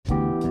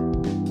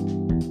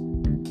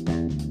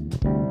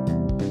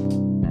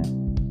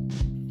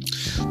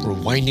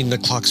winding the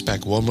clocks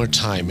back one more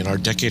time in our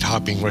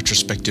decade-hopping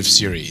retrospective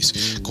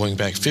series, going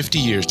back 50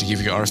 years to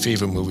give you our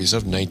favorite movies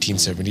of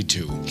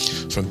 1972.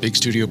 From big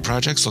studio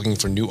projects looking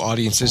for new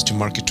audiences to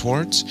market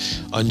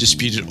towards,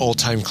 undisputed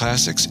all-time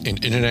classics,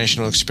 and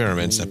international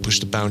experiments that push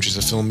the boundaries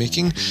of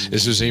filmmaking,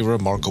 this was a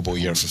remarkable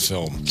year for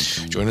film.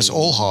 Join us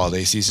all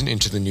holiday season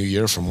into the new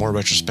year for more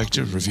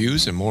retrospective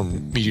reviews and more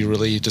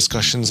media-related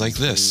discussions like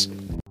this.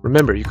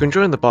 Remember, you can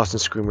join the Boston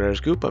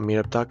Screenwriters Group on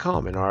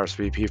Meetup.com and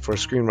RSVP for a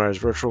Screenwriters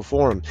Virtual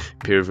Forum,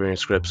 peer-reviewing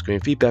scripts, giving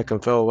feedback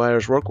on fellow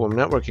writers' work while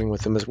networking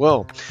with them as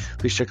well.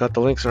 Please check out the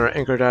links on our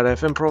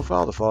Anchor.fm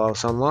profile to follow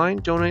us online,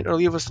 donate, or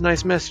leave us a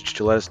nice message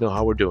to let us know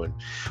how we're doing.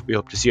 We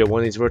hope to see you at one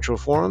of these virtual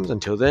forums.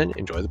 Until then,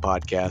 enjoy the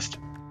podcast.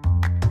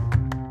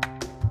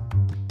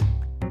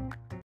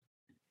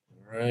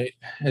 All right.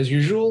 As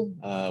usual,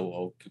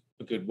 a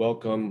good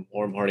welcome,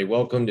 warm, hearty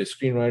welcome to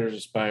screenwriters,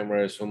 aspiring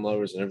writers, film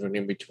lovers, and everyone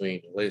in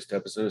between. The latest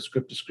episode of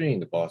Script to Screen,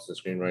 the Boston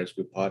Screenwriters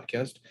Group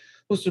podcast,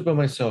 hosted by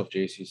myself,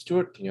 J.C.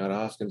 Stewart, Kenyatta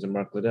Hoskins, and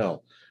Mark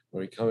Liddell,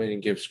 where we come in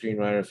and give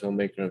screenwriter,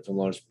 filmmaker, and film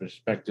lovers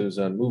perspectives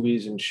on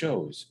movies and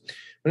shows.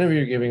 Whenever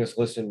you're giving us a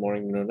listen,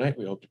 morning, noon, or night,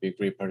 we hope to be a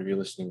great part of your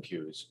listening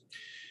queues.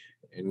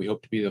 And we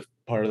hope to be the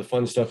part of the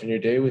fun stuff in your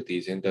day with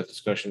these in-depth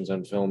discussions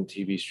on film,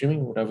 TV,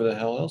 streaming, whatever the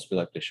hell else we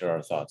like to share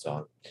our thoughts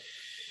on.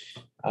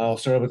 I'll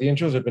start out with the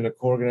intros. I've been a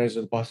co-organizer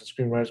of the Boston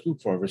Screenwriters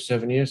Group for over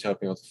 7 years,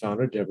 helping out the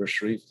founder, Deborah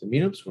Sharif, the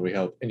meetups, where we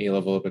help any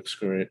level of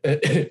experienced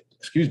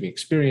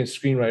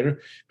screenwriter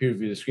peer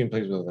review the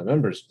screenplays with other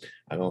members.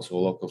 I'm also a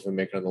local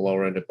filmmaker on the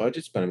lower end of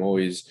budgets, but I'm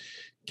always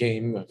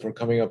game for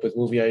coming up with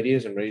movie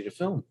ideas and ready to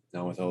film.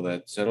 Now, with all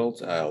that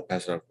settled, I'll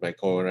pass it on to my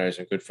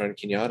co-organizer and good friend,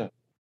 Kenyatta.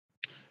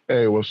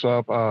 Hey, what's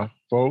up,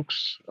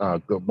 folks?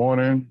 Good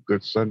morning.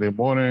 Good Sunday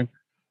morning.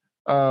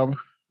 My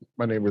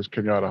name is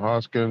Kenyatta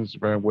Hoskins.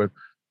 Been with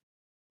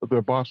the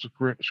Boston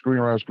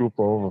Screenwriters Group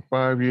for over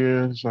 5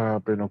 years.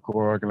 I've been a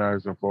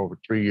co-organizer for over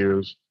 3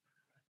 years.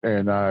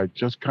 And I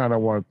just kind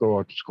of want to throw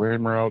a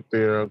disclaimer out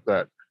there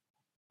that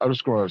I'm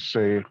just going to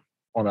say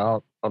on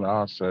the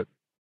outset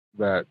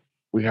that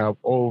we have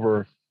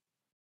over,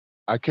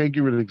 I can't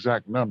give you the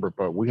exact number,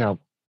 but we have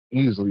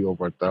easily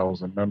over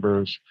 1,000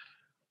 members.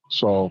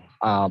 So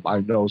I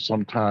know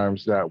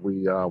sometimes that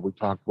we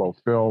talk about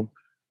film,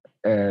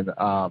 and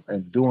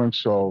doing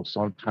so,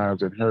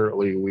 sometimes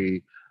inherently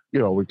we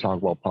talk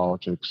about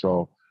politics.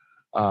 So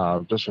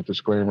just a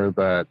disclaimer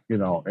that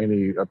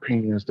any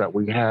opinions that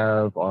we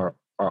have are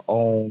our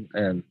own,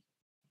 and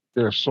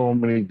there's so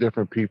many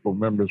different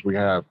members we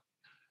have.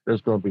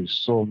 There's going to be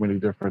so many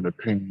different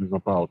opinions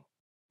about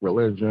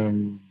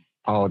religion,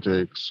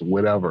 politics,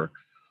 whatever.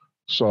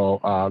 So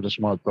I just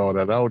want to throw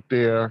that out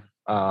there.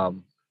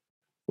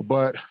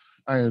 But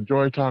I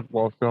enjoy talking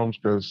about films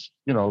because,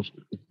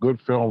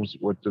 good films,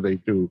 what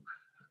do?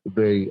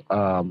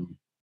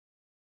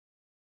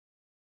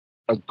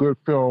 A good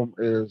film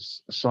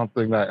is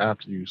something that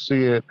after you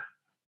see it,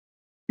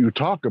 you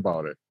talk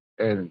about it.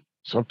 And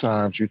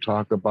sometimes you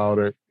talk about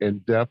it in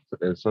depth,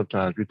 and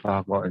sometimes you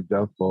talk about it in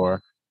depth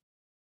for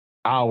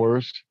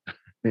hours,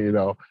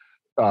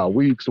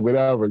 weeks,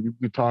 whatever. You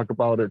can talk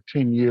about it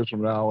 10 years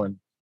from now and,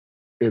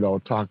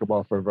 talk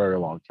about it for a very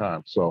long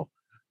time. So,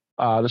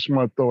 I just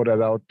want to throw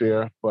that out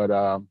there, but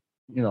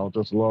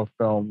just love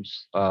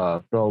films,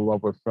 fell in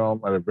love with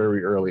film at a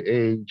very early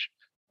age.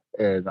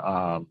 And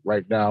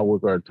right now we're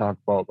going to talk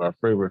about our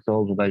favorite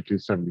films of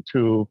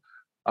 1972.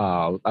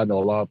 I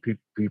know a lot of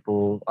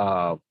people,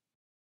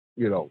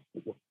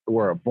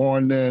 were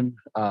born then.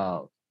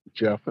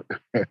 Jeff,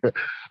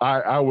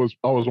 I was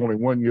only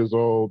 1 year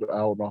old. I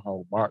don't know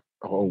how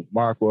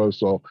Mark was.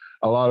 So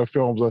a lot of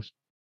films that's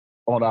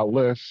on our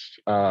list,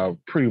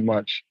 pretty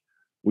much.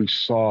 We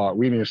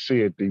didn't see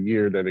it the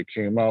year that it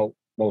came out,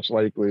 most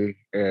likely,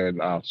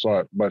 and saw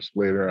it much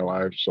later in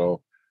life.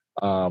 So,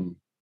 so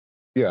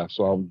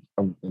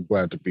I'm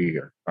glad to be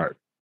here. All right.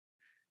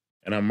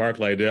 And I'm Mark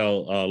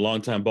Liddell, a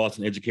longtime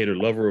Boston educator,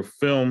 lover of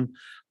film.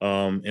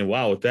 And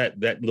wow, with that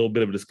little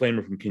bit of a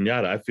disclaimer from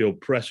Kenyatta, I feel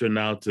pressure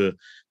now to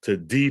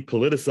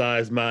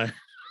depoliticize my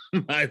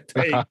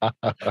take,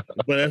 but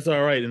that's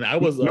all right. And I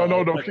was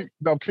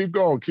keep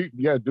going,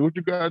 do what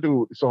you gotta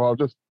do. So I'll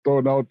just throw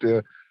it out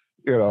there.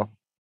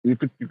 You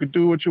could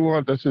do what you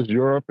want. This is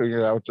Europe,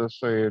 and I was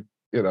just saying,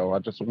 I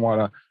just want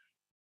to.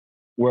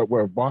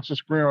 We're a Boston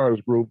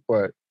Screenwriters Group,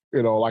 but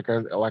like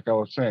I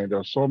was saying, there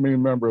are so many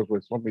members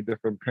with so many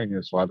different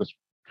opinions. So I just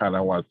kind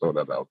of want to throw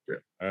that out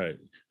there. All right,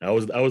 I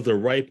was the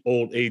ripe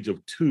old age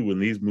of 2 when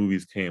these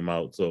movies came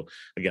out. So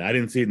again, I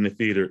didn't see it in the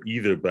theater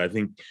either, but I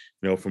think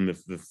from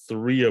the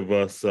 3 of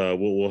us,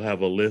 we'll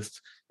have a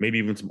list, maybe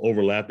even some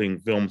overlapping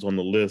films on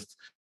the list.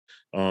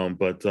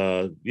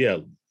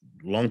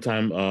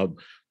 Longtime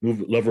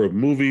lover of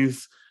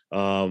movies,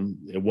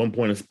 at one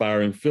point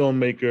aspiring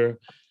filmmaker.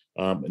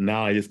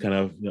 Now I just kind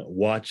of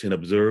watch and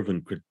observe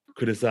and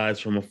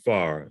criticize from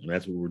afar, and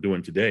that's what we're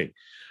doing today.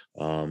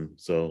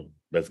 So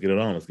let's get it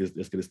on. Let's get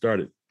it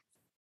started.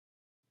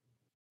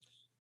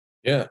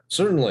 Yeah,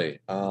 certainly.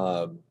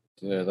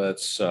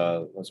 let's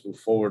move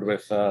forward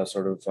with as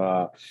we've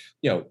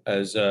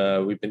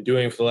been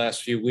doing for the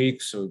last few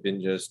weeks. So we've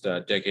been just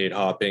decade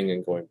hopping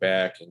and going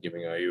back and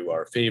giving you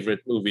our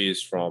favorite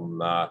movies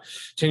from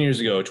 10 years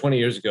ago, 20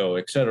 years ago,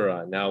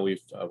 etc. Now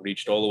we've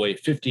reached all the way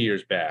 50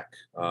 years back.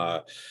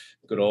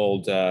 Good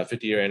old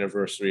 50-year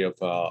anniversary of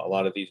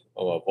all of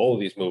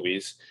these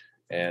movies,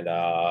 and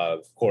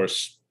of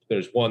course,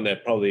 there's one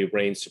that probably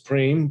reigns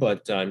supreme,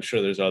 but I'm sure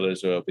there's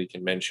others we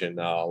can mention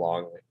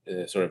along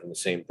sort of in the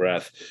same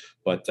breath.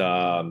 But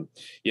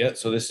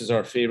so this is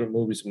our favorite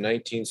movies of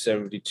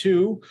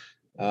 1972.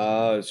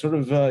 As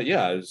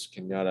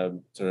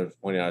Kenyatta sort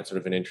of pointed out, sort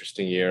of an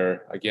interesting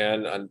year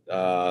again.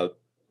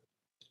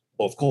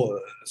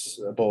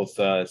 Both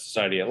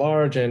society at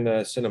large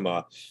and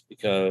cinema,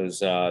 because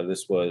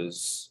this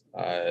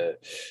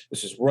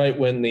is right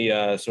when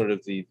the sort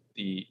of the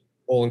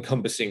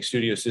all-encompassing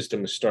studio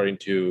system is starting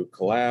to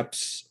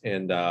collapse,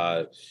 and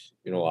at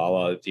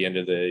the end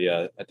of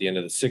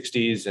the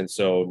 60s, and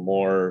so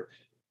more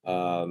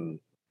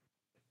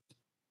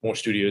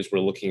studios were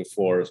looking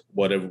for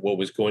what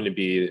was going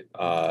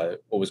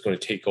to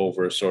take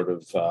over sort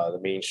of the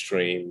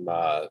mainstream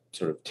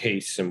sort of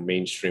tastes and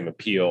mainstream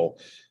appeal.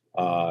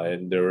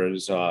 And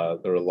there's a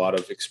lot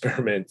of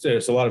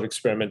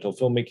experimental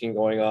filmmaking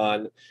going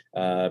on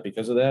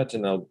because of that,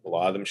 and a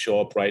lot of them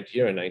show up right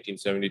here in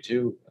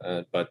 1972.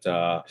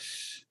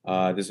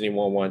 Does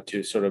anyone want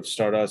to sort of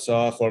start us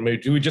off, or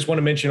maybe do we just want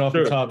to mention off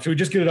the top? Should we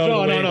just get it out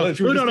of the way? No. Let's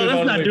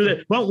not do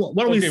that. Why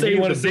don't we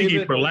save the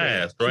biggie for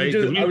last, right?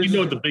 We know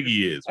what the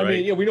biggie is, right? I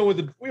mean, we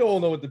all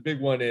know what the big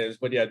one is,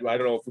 but yeah, I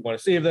don't know if we want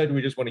to save that. Do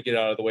we just want to get it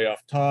out of the way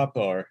off the top,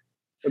 or?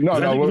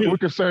 No, we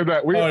can save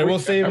that. We'll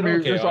save it. I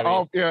mean, it's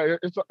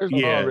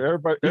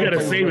everybody. We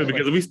gotta save it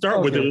because if we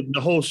start with it,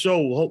 the whole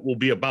show will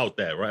be about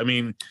that, right? I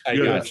mean, I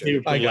got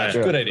you.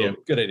 Good idea.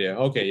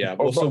 Okay, yeah.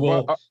 But I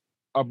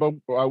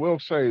will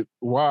say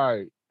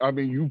why. I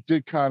mean, you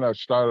did kind of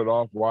start it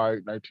off why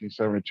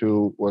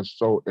 1972 was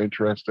so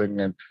interesting,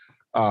 and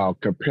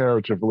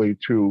comparatively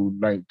to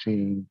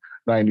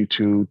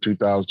 1992,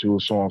 2002,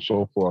 so on and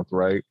so forth,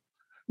 right?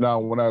 Now,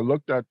 when I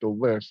looked at the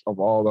list of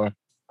all the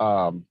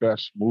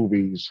best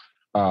movies,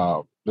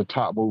 the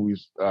top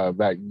movies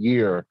that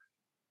year,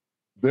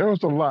 there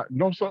was a lot. You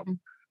know something?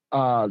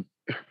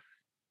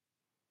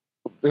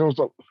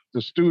 The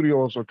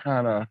studios are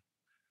kind of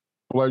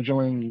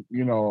fledgling,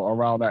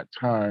 around that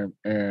time,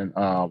 and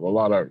a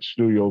lot of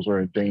studios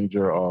are in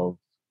danger of,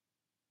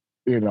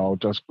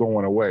 just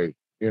going away.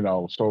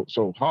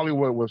 So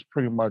Hollywood was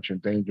pretty much in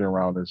danger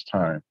around this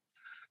time.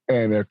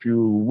 And if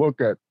you look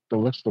at the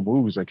list of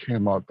movies that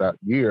came out that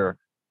year,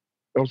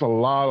 there was a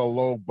lot of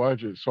low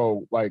budget.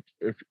 So, like,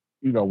 if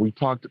we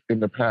talked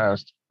in the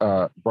past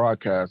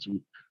broadcasts,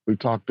 we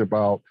talked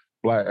about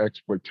Black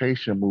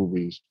exploitation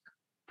movies.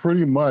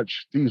 Pretty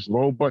much these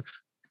low budget.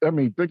 I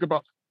mean, think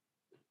about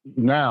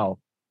now.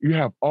 You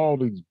have all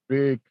these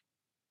big,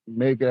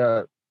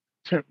 mega,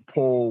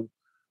 tentpole,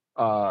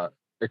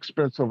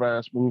 expensive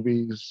ass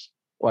movies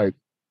like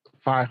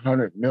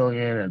 500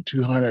 million and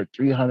 200,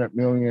 300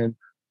 million,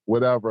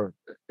 whatever.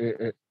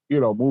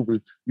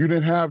 Movies. You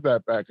didn't have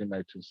that back in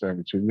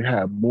 1972. You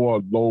had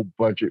more low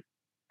budget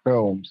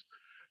films,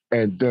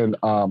 and then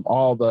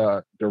all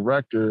the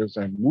directors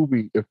and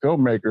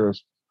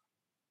filmmakers,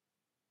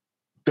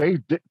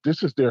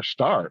 this is their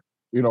start.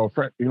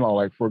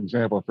 Like, for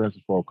example,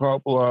 Francis Ford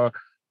Coppola,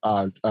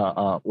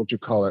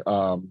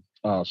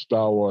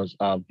 Star Wars,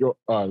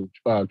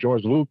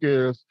 George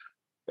Lucas,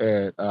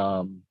 and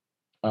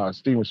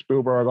Steven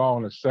Spielberg, all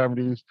in the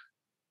 70s.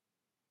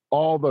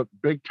 All the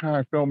big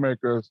time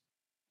filmmakers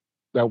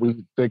that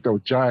we think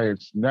of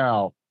giants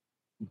now,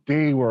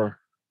 they were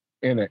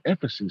in an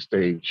infancy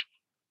stage.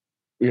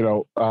 They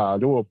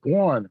were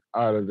born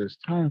out of this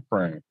time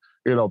frame.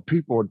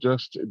 People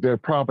they're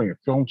probably in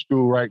film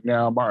school right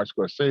now. Martin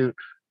Scorsese.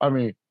 I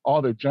mean,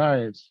 all the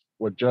giants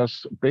were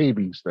just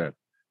babies then.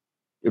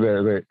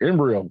 They're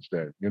embryos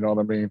then. You know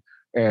what I mean?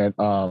 And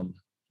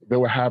they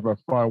were having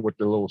fun with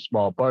the little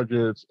small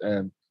budgets,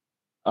 and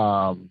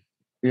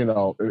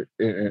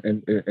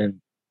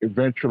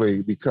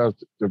eventually, because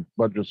the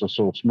budgets are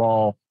so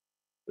small,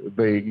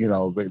 they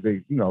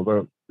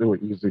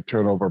would easily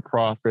turn over a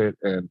profit,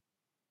 and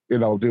they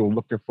were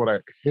looking for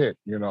that hit.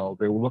 They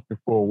were looking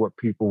for what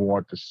people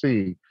want to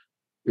see.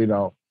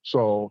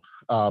 So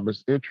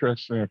it's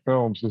interesting in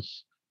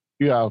films.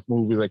 You have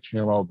movies that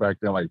came out back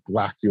then like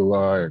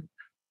Blackula and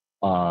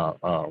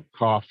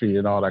Coffee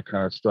and all that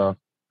kind of stuff.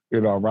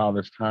 Around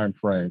this time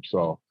frame.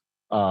 So,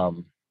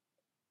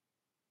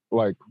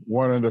 like,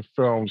 one of the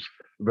films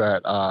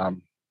that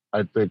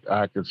I think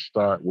I could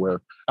start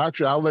with.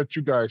 Actually, I'll let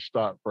you guys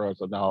start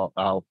first, and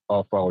I'll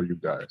follow you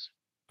guys.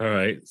 All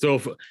right. So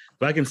if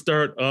I can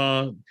start,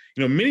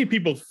 many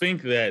people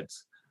think that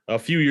a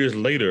few years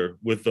later,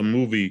 with the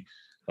movie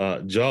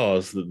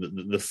Jaws,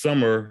 the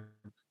summer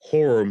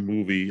horror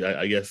movie,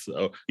 I guess,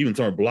 even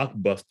summer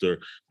blockbuster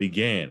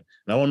began.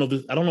 And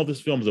I don't know if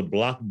this film is a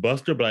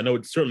blockbuster, but I know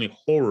it's certainly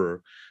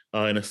horror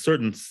in a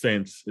certain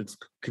sense. It's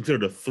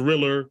considered a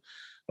thriller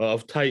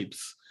of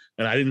types.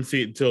 and I didn't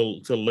see it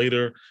till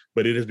later,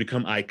 but it has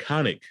become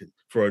iconic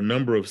for a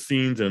number of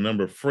scenes and a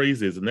number of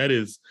phrases, and that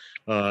is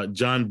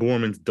John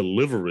Boorman's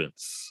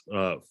Deliverance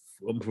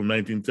from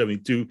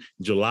 1972,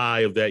 July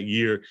of that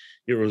year.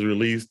 It was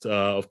released.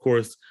 Of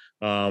course,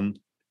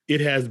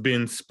 it has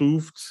been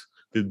spoofed.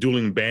 The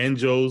dueling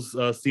banjos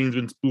scene's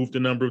been spoofed a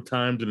number of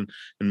times in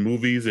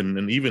movies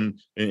and even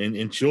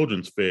in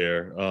children's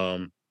fare.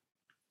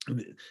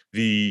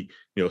 The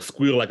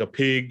squeal like a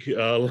pig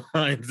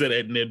lines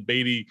at Ned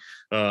Beatty,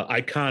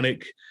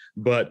 iconic.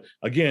 But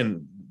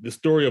again, the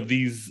story of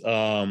these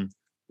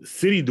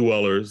city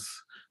dwellers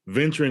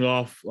venturing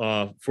off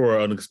for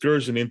an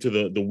excursion into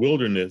the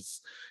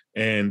wilderness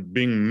and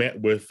being met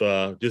with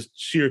just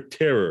sheer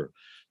terror.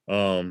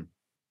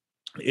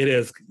 It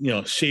has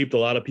shaped a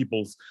lot of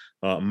people's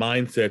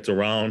mindsets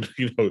around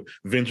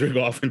venturing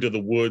off into the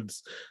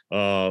woods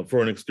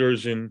for an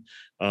excursion.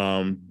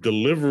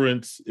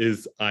 Deliverance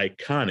is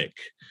iconic,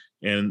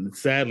 and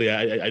sadly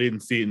I didn't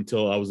see it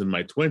until I was in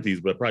my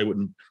 20s, but I probably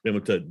wouldn't be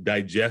able to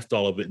digest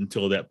all of it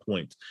until that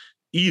point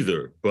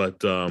either. But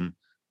John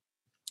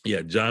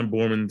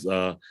Boorman's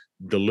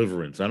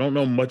Deliverance. I don't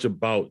know much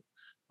about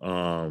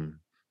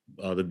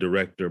the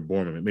director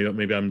Boorman.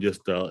 Maybe I'm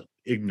just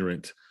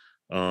ignorant.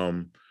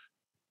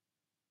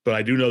 But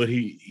I do know that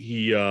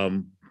he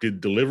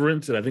did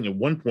Deliverance, and I think at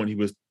one point he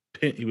was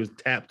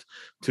tapped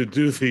to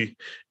do the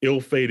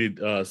ill-fated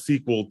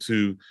sequel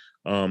to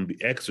The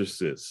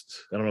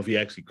Exorcist. I don't know if he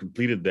actually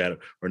completed that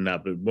or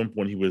not, but at one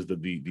point he was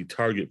the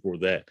target for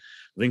that.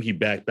 I think he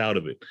backed out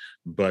of it.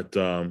 But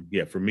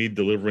for me,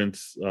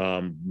 Deliverance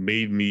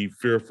made me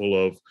fearful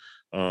of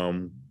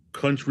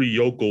country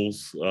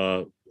yokels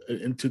to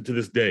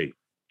this day.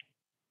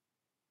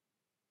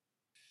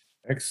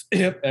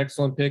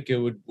 Excellent pick.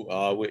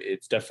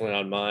 It's definitely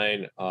on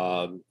mine.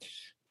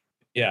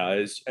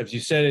 As you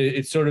said,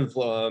 it's sort of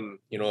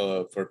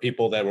for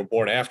people that were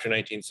born after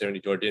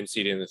 1972 or didn't see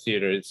it in the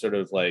theater, it's sort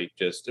of like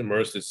just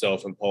immersed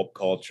itself in pulp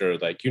culture.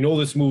 Like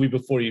this movie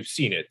before you've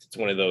seen it. It's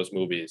one of those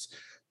movies.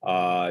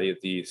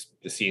 The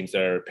scenes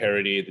that are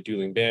parody, the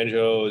dueling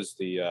banjos,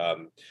 the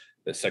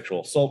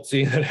sexual assault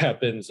scene that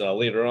happens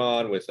later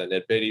on with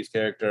Ned Beatty's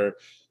character.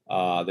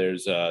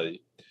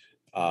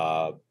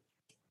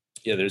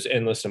 There's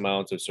endless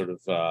amounts of sort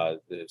of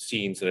the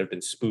scenes that have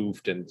been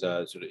spoofed and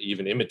sort of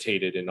even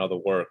imitated in other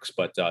works,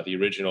 but the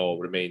original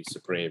remains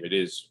supreme. It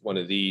is one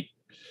of the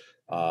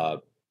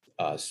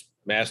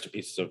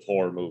masterpieces of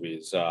horror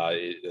movies.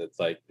 It's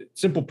like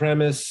simple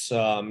premise,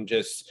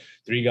 just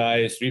three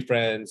guys, three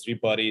friends, three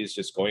buddies,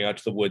 just going out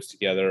to the woods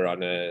together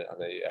on a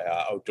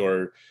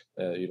outdoor,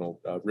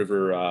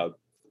 river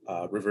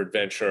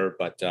adventure.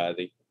 But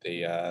they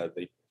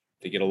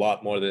get a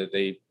lot more than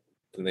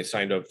they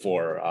signed up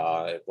for,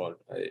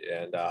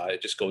 and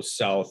it just goes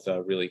south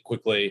really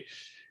quickly,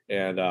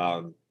 and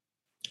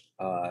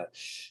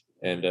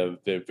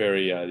they're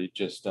very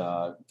just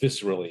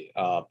viscerally.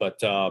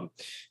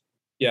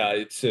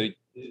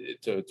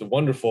 It's a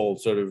wonderful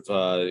sort of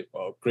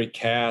great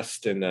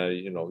cast, and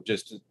it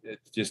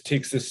just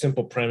takes this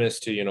simple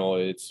premise to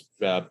its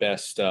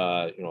best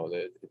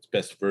its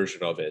best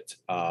version of it,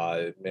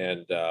 as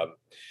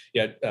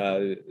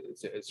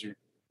you're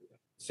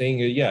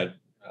saying,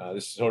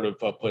 this sort of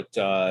put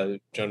John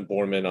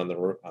Boorman on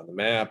the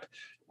map.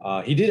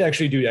 He did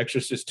actually do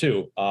Exorcist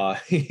 2.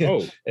 He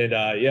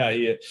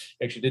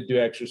actually did do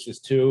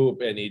Exorcist 2,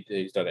 and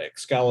he's done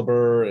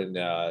Excalibur and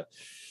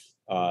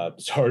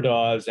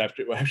Zardoz.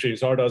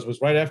 Zardoz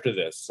was right after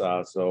this.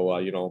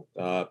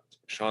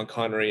 Sean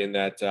Connery in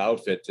that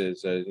outfit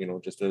is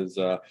just as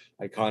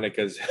iconic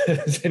as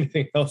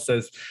anything else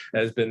has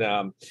been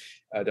done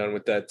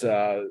with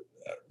that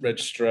red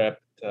strap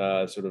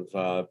sort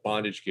of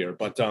bondage gear.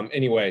 But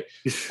anyway,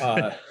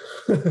 John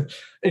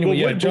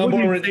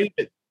Boorman.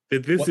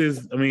 That this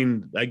is,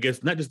 I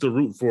guess not just a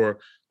root for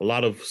a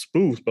lot of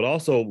spoofs, but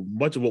also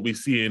much of what we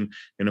see in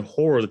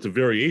horror that's a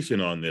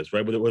variation on this,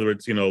 right? Whether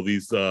it's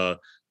these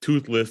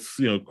toothless,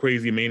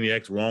 crazy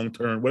maniacs, wrong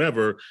turn,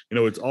 whatever,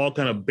 it's all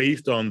kind of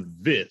based on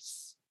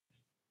this.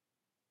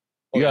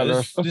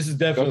 This is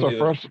definitely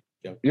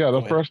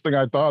the first thing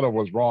I thought of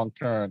was Wrong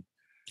Turn.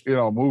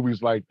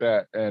 Movies like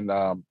that, and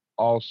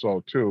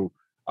also too,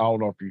 I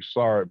don't know if you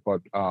saw it,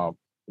 but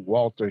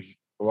Walter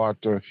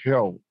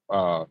Hill,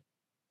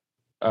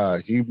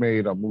 he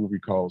made a movie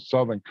called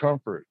Southern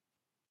Comfort,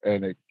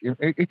 and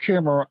it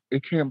came around.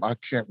 I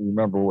can't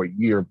remember what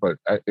year, but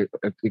it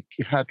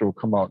had to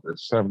come out in the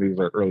 70s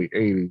or early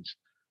 80s.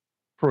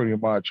 Pretty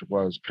much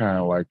was kind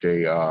of like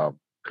a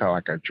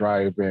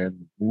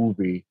drive-in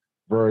movie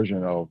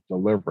version of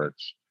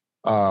Deliverance.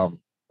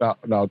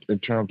 Now, in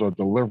terms of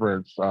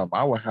Deliverance,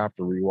 I would have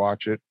to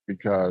rewatch it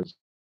because,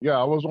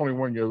 I was only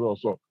 1 year old,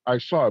 so I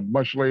saw it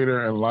much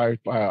later in life.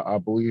 I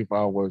believe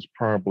I was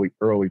probably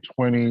early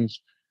 20s.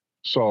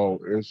 So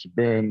it's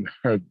been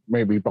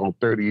maybe about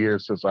 30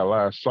 years since I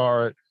last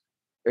saw it.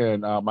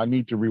 And I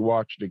need to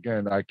rewatch it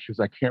again because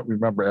I can't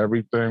remember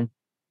everything.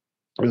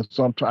 And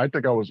sometimes I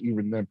think I was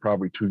even then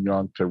probably too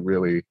young to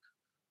really,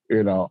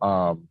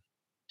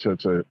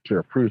 to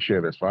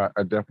appreciate it. So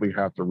I definitely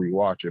have to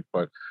rewatch it.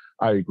 But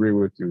I agree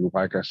with you.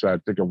 Like I said, I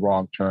think a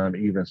Wrong Turn,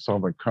 even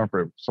Southern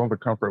Comfort. Southern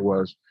Comfort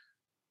was,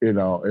 it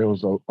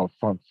was a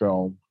fun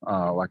film,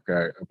 like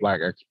a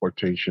Black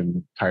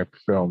exploitation type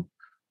film.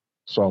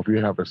 So if you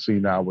haven't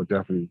seen that, I would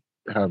definitely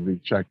have you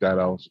check that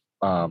out.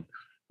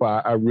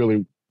 But I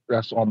really,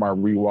 that's on my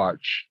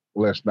rewatch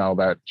list now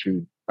that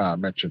you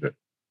mentioned it.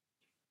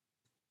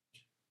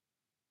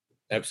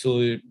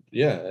 Absolutely,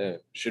 yeah,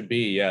 it should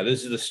be. Yeah,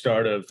 this is the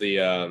start of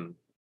the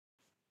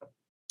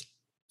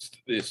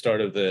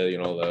start of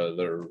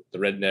the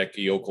redneck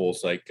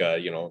yokels, like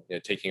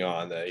taking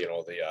on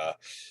the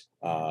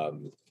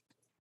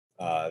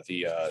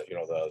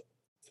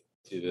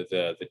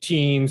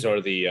teens, or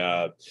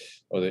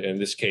in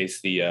this case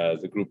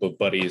the group of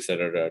buddies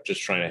that are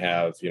just trying to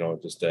have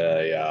just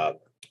a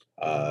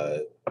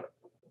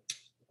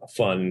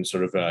fun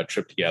sort of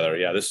trip together.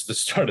 Yeah, this is the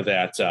start of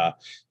that,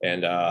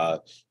 and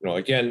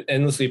again,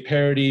 endlessly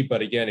parody.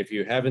 But again, if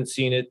you haven't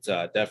seen it,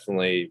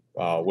 definitely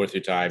worth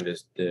your time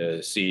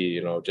to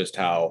see. Just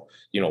how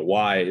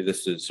why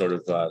this is sort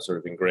of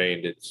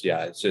ingrained.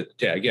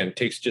 Again,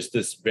 takes just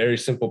this very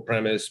simple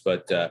premise,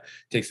 but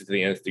takes it to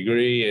the nth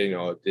degree.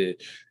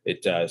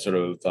 It sort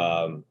of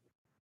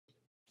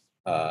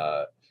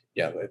But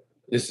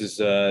this is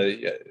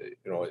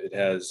it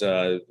has.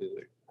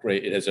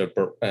 Great. It has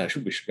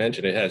we should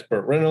mention it has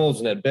Burt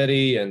Reynolds, Ned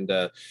Beatty, and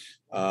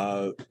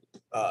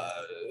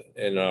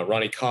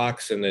Ronnie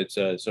Cox, and it's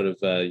sort of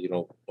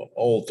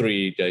all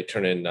three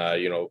turn in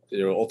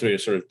all three are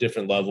sort of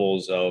different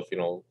levels of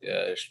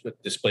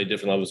display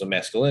different levels of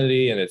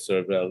masculinity, and it's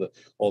sort of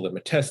all of them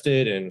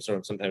attested and sort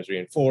of sometimes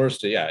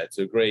reinforced. Yeah, it's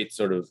a great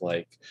sort of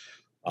like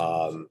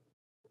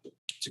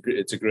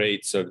it's a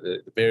great sort of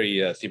very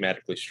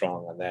thematically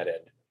strong on that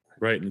end.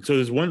 Right. And so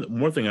there's one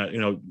more thing,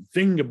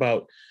 thinking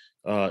about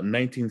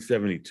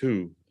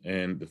 1972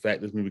 and the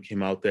fact this movie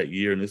came out that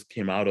year, and this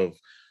came out of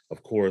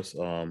course,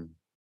 the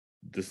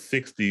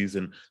 60s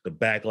and the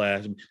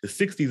backlash. The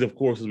 60s, of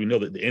course, as we know,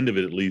 that the end of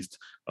it at least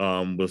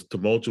was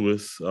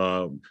tumultuous,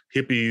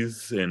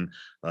 hippies and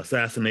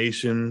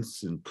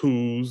assassinations and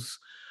coups.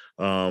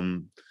 A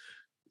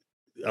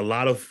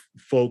lot of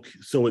folk,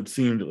 so it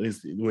seemed, at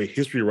least the way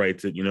history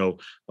writes it,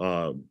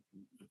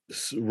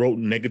 wrote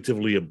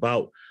negatively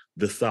about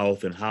the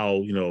South and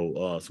how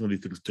some of these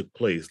things took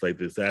place, like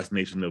the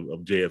assassination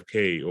of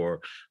JFK,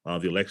 or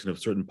the election of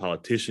certain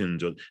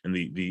politicians, and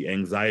the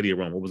anxiety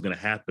around what was going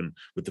to happen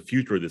with the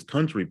future of this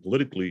country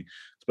politically,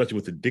 especially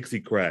with the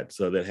Dixiecrats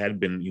that had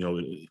been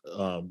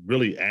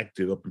really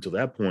active up until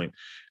that point.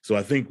 So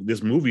I think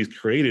this movie is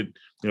created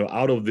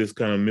out of this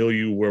kind of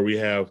milieu where we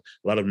have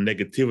a lot of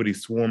negativity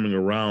swarming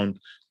around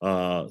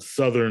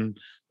Southern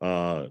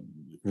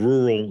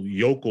rural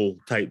yokel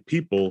type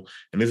people,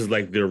 and this is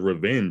like their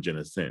revenge in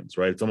a sense,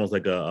 right? It's almost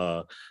like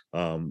how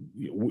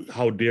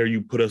dare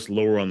you put us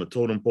lower on the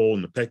totem pole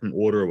in the pecking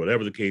order, or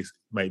whatever the case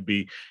might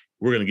be.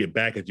 We're going to get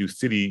back at you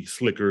city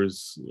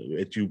slickers,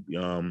 at you.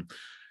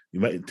 You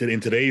might, in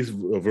today's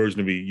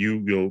version of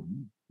it,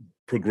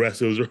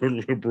 progressives or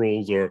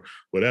liberals or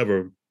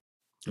whatever,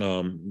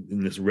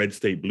 in this red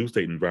state, blue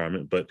state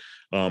environment. But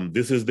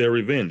this is their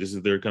revenge. This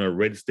is their kind of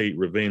red state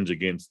revenge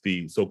against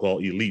the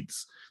so-called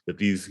elites that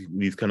these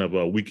kind of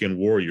weekend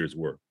warriors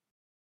were.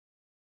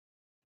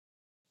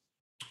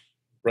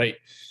 Right.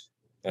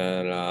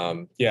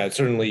 And it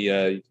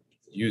certainly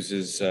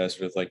uses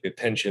sort of like the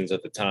tensions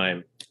at the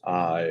time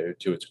to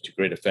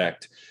great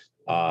effect.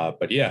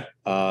 But yeah,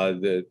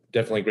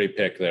 definitely great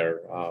pick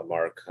there,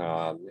 Mark.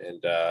 So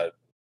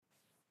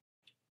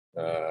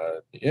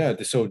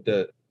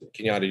Kenyatta,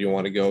 do you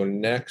want to go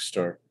next,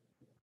 or?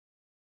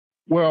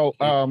 Well,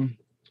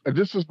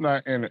 this is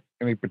not in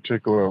any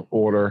particular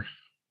order,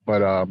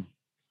 but I'm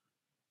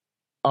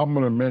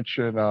going to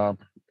mention,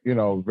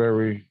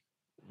 very,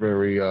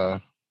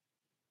 very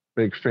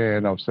big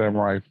fan of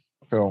samurai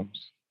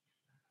films,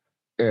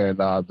 and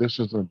this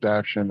is an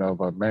adaptation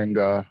of a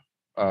manga,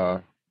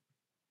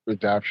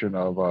 adaptation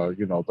of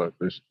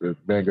the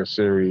manga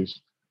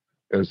series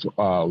is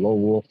Lone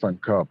Wolf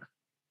and Cub.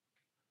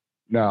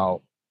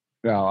 Now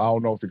I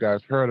don't know if you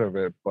guys heard of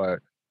it, but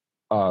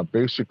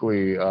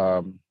basically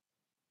I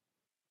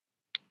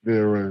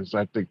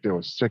think there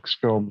was 6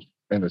 films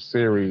in the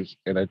series,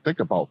 and I think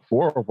about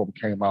 4 of them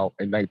came out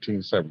in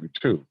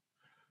 1972.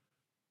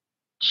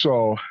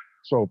 So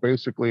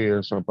basically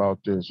it's about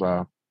this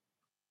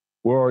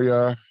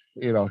warrior,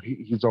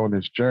 he's on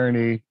this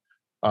journey.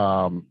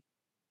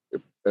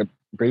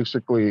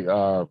 Basically,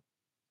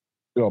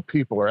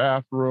 people are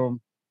after him,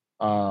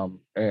 and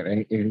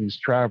he's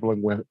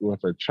traveling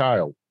with a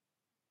child.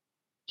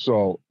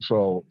 So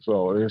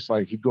it's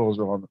like he goes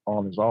on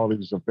all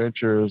these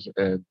adventures,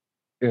 and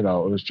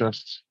it's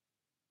just,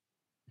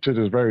 to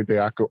this very day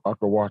I could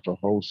watch a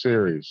whole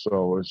series.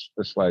 So it's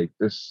like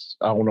this.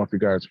 I don't know if you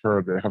guys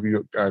heard that. Have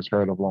you guys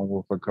heard of Lone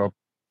Wolf and Cub?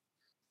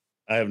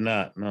 I have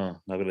not.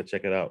 No, I'm gonna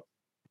check it out.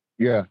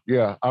 Yeah.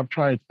 I'm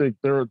trying to think.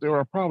 There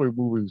are probably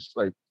movies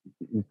like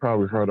you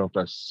probably heard of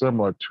that's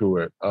similar to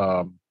it.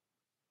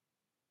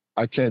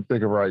 I can't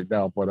think of it right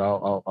now, but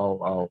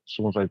I'll as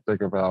soon as I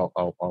think of it,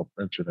 I'll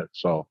mention it.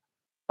 So,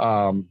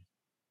 um,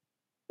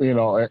 and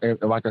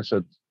like I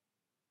said,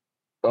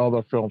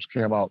 other films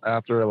came out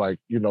after, like,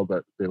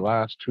 that the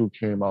last two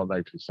came out in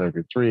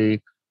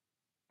 1973,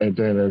 and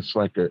then it's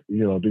like then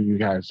you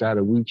had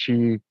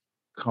Zatoichi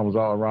comes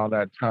out around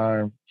that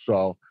time.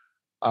 So,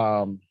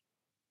 um,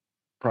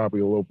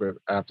 probably a little bit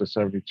after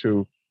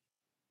 72.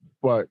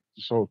 But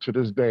so to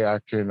this day, I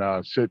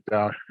can sit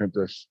down and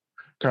just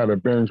kind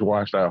of binge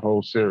watch that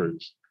whole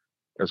series.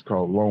 It's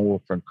called Lone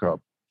Wolf and Cub.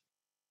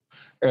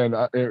 And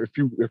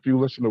if you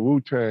listen to Wu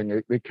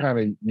Tang, they kind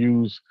of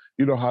use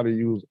how to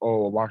use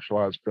old martial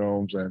arts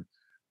films and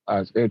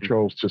as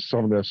intros to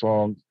some of their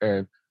songs,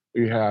 and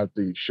you have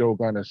the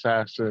Shogun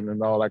Assassin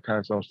and all that kind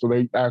of stuff. So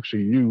they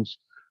actually use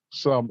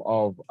some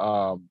of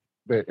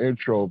their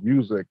intro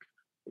music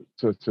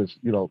to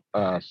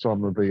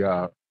some of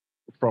the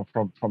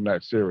from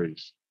that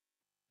series.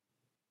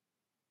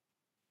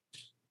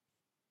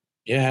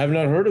 Yeah, I have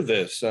not heard of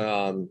this,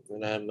 and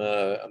I'm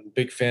a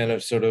big fan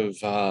of sort of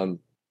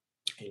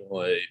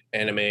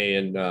anime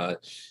and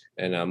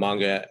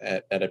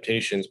manga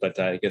adaptations, but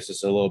I guess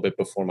it's a little bit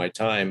before my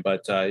time.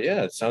 But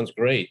yeah, it sounds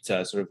great.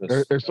 Sort of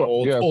It's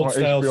old on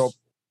style. HBO,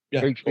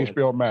 Yeah,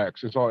 HBO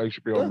Max. It's on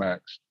HBO Huh.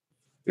 Max.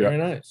 Very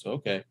nice.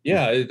 Okay.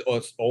 Yeah,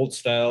 it's old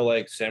style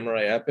like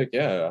samurai epic.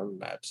 Yeah, I'm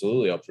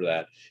absolutely up for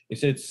that. You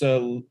said it's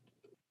uh,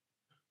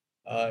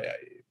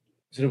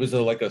 so it was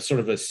like a sort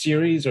of a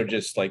series or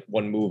just like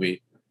one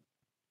movie?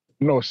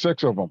 No,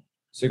 six of them.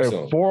 Six And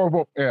of them.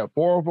 four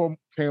of them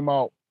came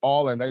out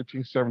all in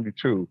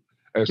 1972,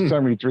 and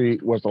 73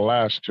 was the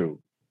last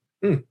two.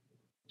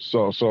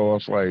 So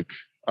it's like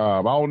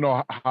I don't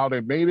know how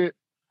they made it.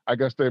 I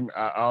guess I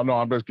don't know.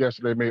 I'm just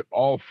guessing they made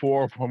all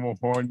four of them in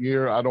 1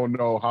 year. I don't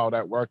know how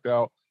that worked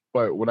out,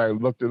 but when I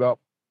looked it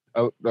up,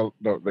 the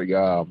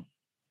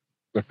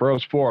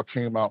first four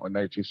came out in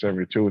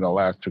 1972, and the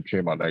last two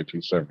came out in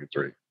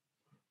 1973.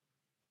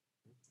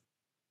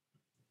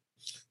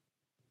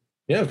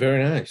 Yeah,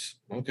 very nice.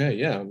 Okay,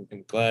 yeah, I'm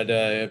glad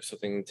I have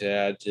something to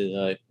add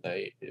to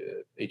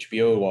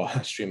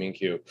HBO streaming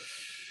queue.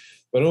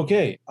 But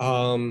okay,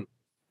 so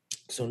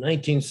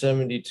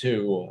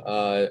 1972,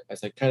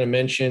 as I kind of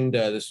mentioned,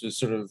 this was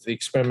sort of the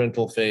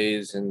experimental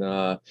phase, and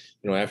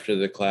after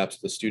the collapse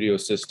of the studio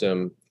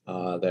system,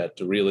 that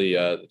really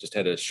just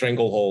had a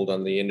stranglehold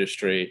on the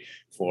industry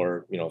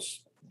for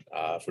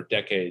for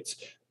decades,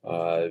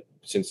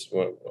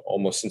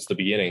 almost since the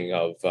beginning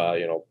of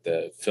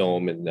the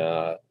film and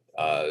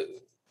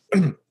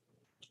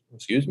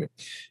excuse me,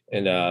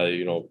 and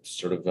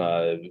sort of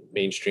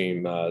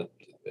mainstream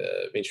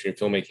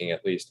filmmaking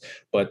at least,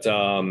 but.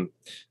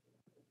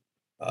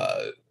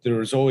 There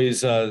was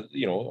always,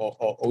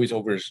 always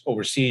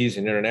overseas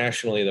and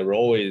internationally, there were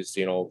always,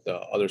 the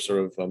other sort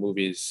of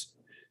movies.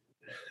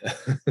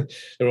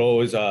 There were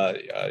always,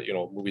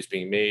 movies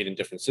being made in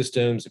different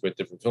systems with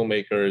different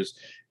filmmakers,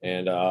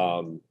 and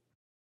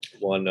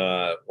one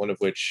of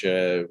which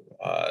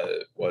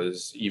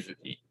was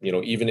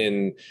even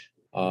in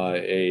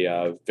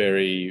a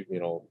very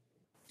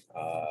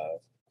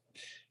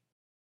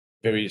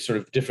very sort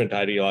of different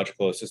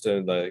ideological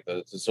system, like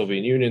the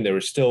Soviet Union. There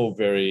were still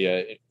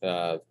very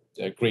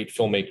great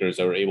filmmakers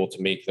that were able to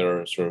make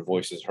their sort of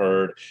voices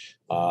heard,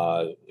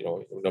 no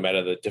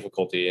matter the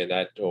difficulty. And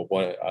that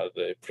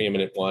the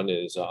preeminent one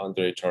is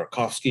Andrei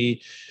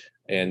Tarkovsky,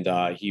 and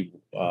he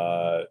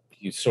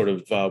sort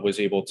of was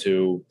able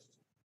to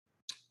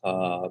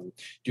do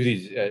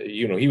these.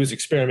 He was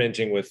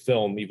experimenting with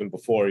film even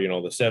before the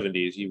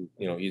 70s. He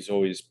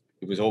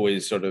was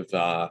always sort of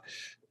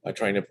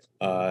trying to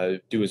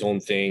do his own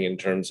thing in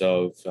terms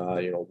of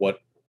what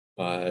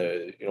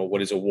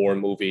is a war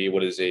movie,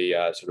 what is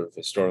a sort of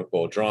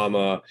historical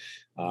drama.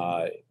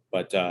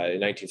 But in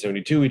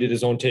 1972, he did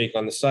his own take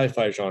on the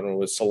sci-fi genre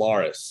with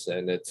Solaris,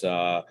 and it's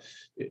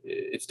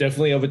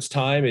definitely of its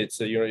time.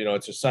 It's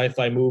it's a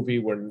sci-fi movie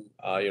where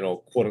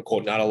quote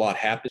unquote not a lot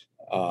happens.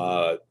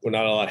 Not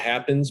a lot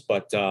happens,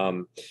 but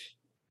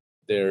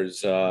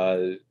there's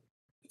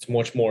it's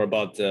much more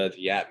about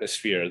the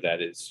atmosphere that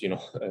is,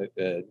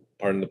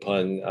 pardon the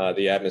pun,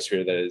 the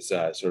atmosphere that is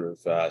sort of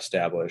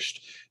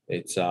established.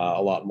 It's a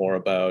lot more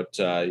about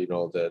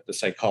the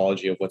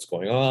psychology of what's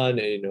going on.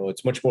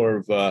 It's much more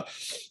of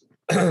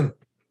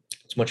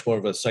it's much more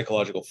of a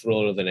psychological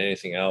thriller than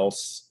anything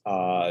else.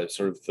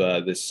 Sort of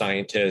this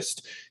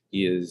scientist.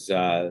 He is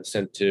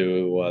sent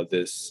to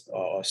this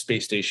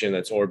space station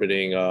that's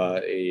orbiting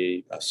a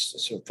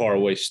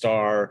faraway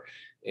star,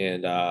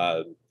 and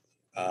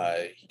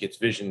he gets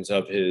visions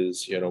of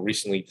his,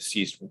 recently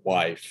deceased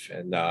wife,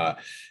 and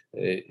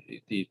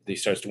he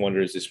starts to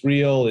wonder: is this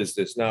real? Is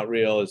this not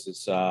real? Is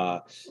this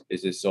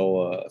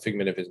all a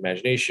figment of his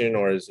imagination,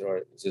 or is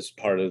this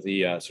part of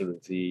the sort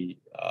of the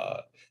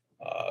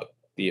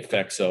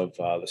effects of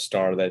the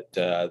star that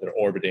they're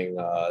orbiting,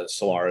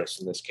 Solaris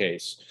in this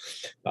case?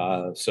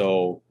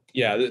 So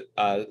yeah,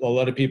 a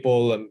lot of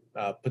people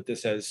put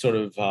this as sort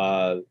of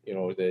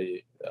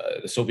the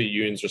Soviet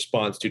Union's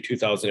response to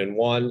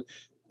 2001.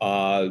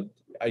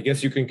 I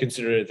guess you can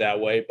consider it that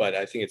way, but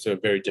I think it's a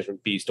very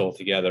different beast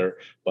altogether.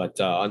 But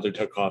under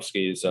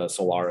Tarkovsky's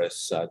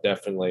Solaris,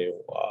 definitely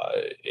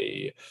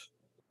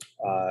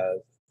uh,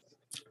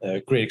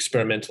 a great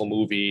experimental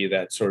movie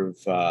that sort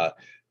of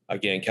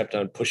again kept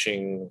on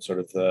pushing sort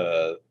of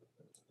the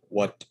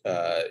what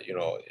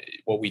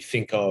what we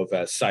think of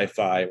as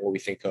sci-fi, what we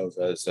think of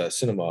as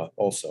cinema,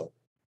 also.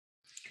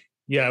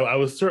 Yeah, I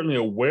was certainly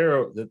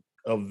aware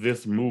of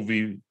this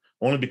movie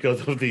only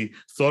because of the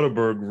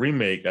Soderbergh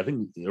remake. I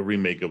think a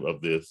remake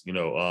of this,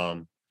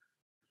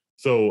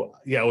 So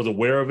yeah, I was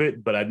aware of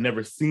it, but I'd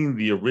never seen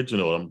the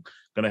original. I'm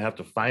gonna have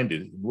to find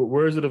it.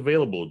 Where is it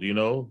available? Do you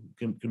know?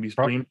 Can be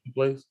streamed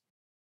place?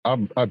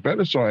 I bet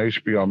it's on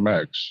HBO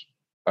Max,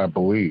 I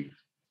believe.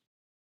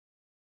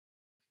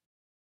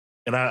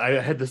 And I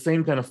had the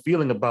same kind of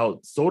feeling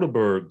about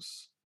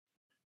Soderbergh's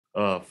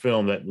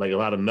film, that like a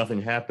lot of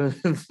nothing happens.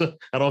 I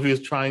don't know if he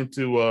was trying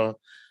to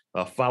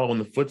follow in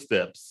the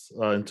footsteps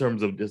in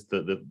terms of just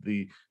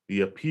the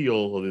appeal,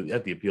 or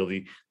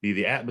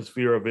the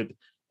atmosphere of it.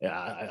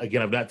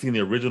 Again, I've not seen the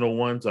original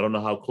one, so I don't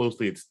know how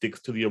closely it sticks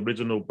to the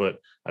original, but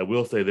I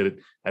will say that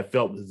I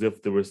felt as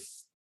if there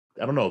was,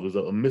 I don't know, there's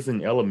a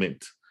missing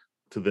element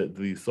to the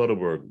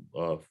Soderbergh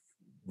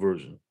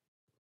version.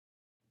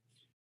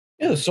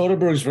 Yeah, the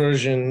Soderbergh's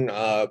version,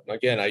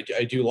 again, I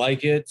do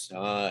like it.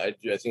 I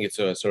think it's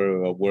a sort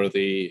of a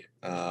worthy,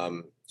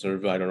 sort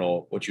of, I don't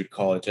know what you'd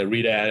call it, a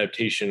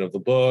readaptation of the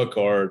book,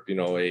 or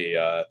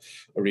a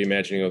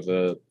reimagining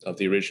of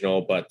the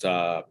original. But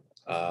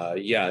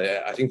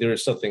yeah, I think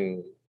there's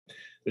something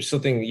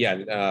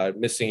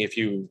missing if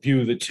you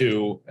view the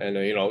two. And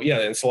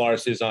and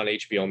Solaris is on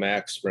HBO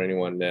Max for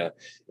anyone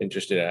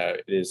interested.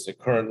 It is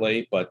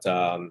currently, but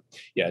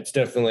it's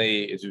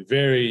definitely, it's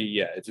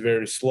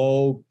very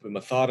slow,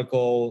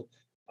 methodical.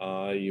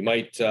 You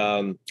might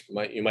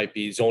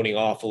be zoning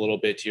off a little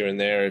bit here and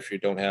there if you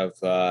don't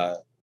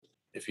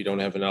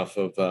have enough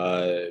of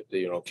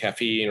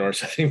caffeine or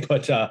something.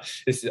 But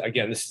this is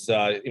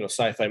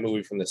sci-fi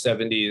movie from the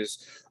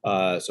 70s,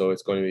 so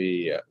it's going to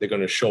be, they're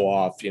going to show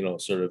off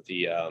sort of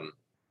the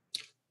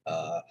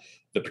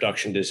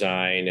production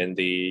design and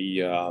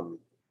the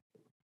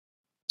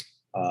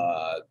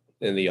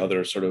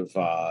other sort of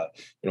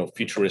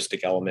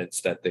futuristic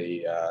elements that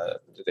they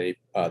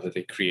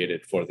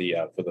created for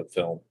the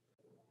film.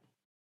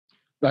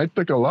 I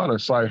think a lot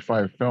of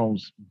sci-fi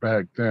films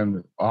back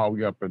then, all the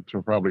way up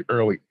into probably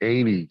early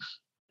 80s,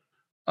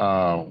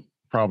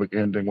 probably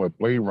ending with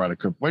Blade Runner,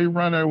 because Blade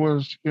Runner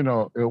was, it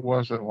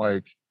wasn't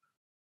like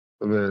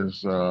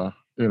this,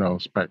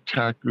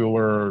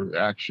 spectacular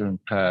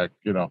action-packed,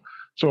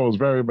 so it was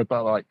very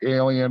methodical, like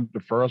Alien,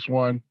 the first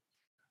one.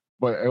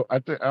 But I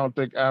don't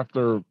think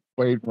after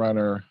Blade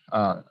Runner,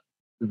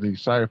 the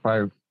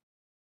sci-fi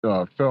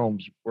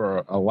films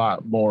were a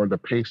lot more, the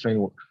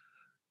pacing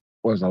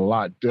was a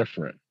lot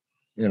different,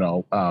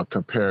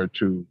 compared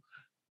to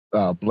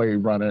Blade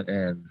Runner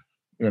and,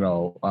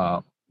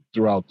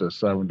 throughout the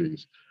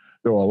 70s.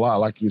 There were a lot,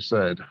 like you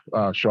said,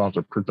 show off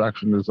the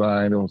production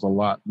design. It was a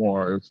lot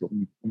more, it's a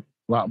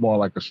lot more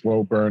like the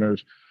slow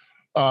burners.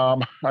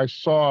 I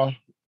saw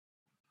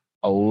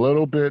a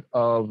little bit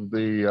of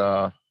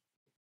the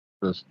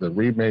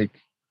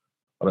remake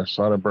of the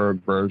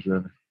Soderbergh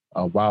version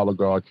a while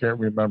ago. I can't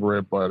remember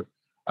it, but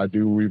I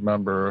do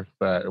remember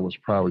that it was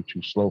probably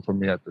too slow for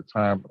me at the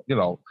time.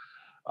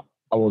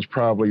 I was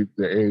probably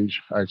the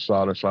age I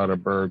saw the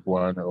Soderbergh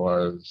one. It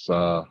was,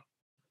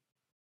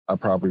 I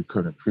probably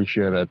couldn't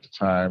appreciate it at the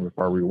time. If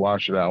I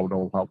rewatch it, I don't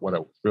know what I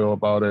would feel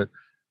about it,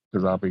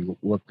 because I'll be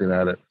looking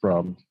at it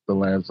from the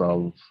lens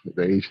of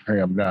the age I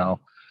am now.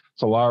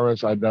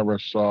 Solaris, I never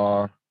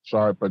saw.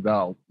 Sorry, but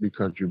now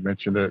because you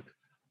mentioned it,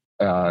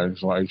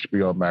 it's on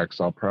HBO Max.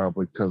 I'll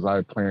probably, because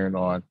I plan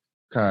on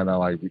kind of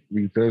like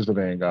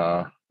revisiting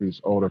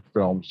these older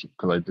films,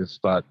 because I just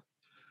start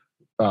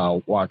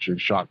watching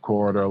Shock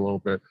Corridor a little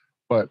bit.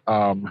 But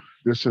I'm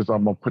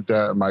gonna put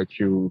that in my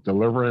queue.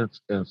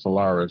 Deliverance and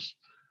Solaris.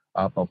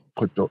 I'm gonna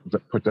put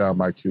that in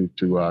my queue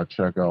to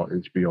check out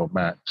HBO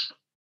Max.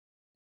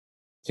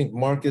 I think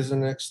Mark is the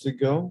next to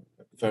go,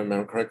 if I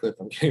remember correctly, if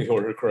I'm getting the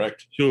order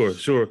correct. Sure.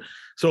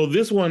 So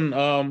this one,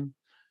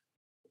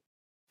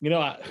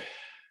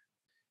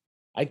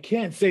 I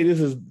can't say this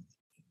is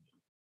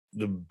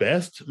the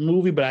best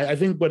movie, but I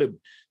think what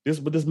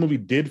this movie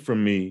did for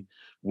me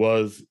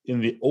was,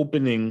 in the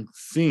opening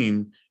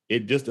scene,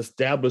 it just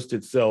established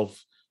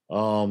itself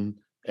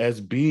as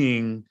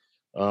being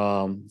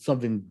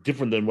something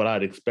different than what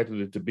I'd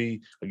expected it to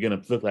be. Again,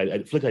 a flick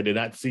I did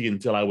not see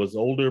until I was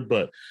older,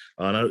 but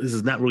this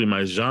is not really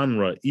my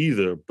genre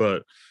either.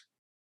 But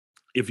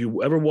if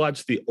you ever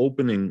watch the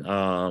opening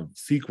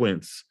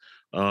sequence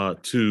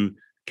to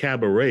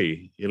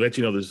Cabaret, it lets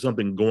you know there's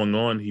something going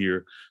on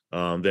here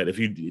that if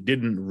you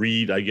didn't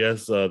read, I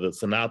guess, the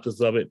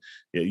synopsis of it,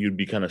 you'd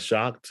be kind of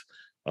shocked.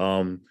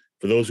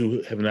 For those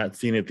who have not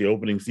seen it, the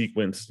opening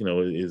sequence,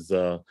 is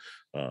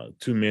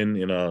two men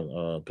in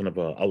a kind of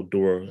a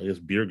outdoor, I guess,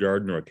 beer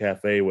garden or a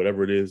cafe,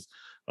 whatever it is,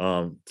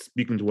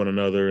 speaking to one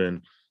another,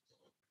 and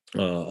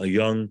a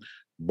young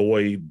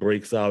boy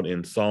breaks out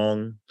in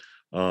song,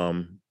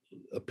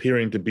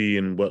 appearing to be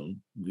in what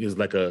is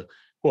like a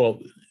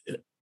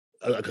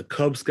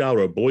Cub Scout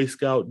or a Boy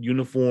Scout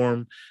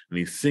uniform, and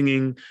he's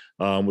singing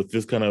with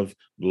this kind of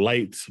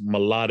light,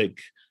 melodic,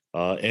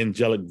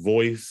 angelic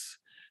voice.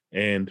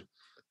 And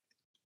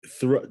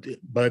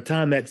by the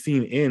time that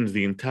scene ends,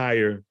 the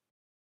entire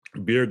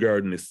beer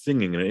garden is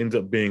singing, and it ends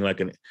up being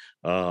like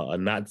a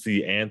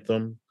Nazi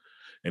anthem.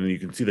 And you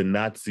can see the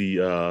Nazi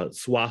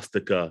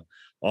swastika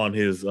on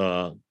his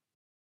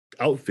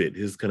outfit,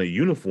 his kind of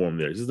uniform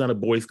there. This is not a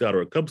Boy Scout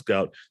or a Cub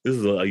Scout. This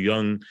is a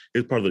young,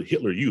 it's part of the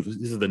Hitler Youth.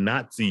 This is the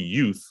Nazi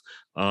youth.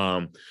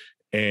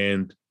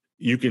 And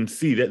you can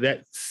see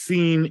that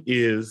scene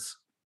is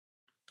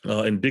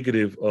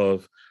indicative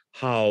of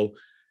how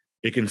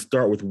it can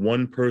start with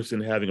one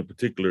person having a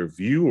particular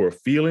view or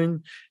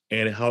feeling,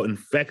 and how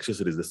infectious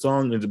it is. The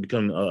song ends up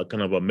becoming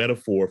kind of a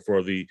metaphor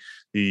for the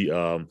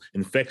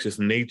infectious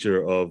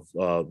nature of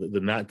the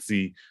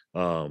Nazi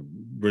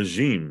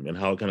regime, and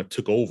how it kind of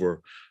took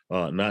over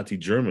Nazi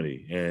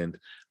Germany, and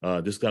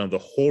just kind of the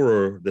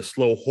horror, the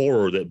slow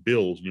horror that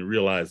builds, and you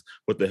realize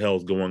what the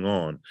hell's going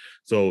on.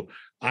 So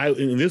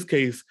in this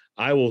case,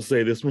 I will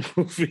say this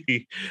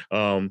movie,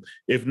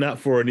 if not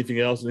for anything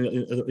else,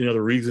 the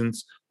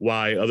reasons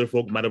why other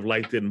folk might have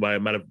liked it and why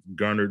it might have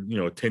garnered,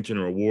 attention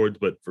or awards.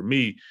 But for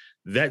me,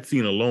 that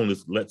scene alone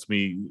just lets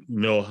me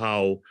know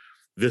how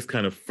this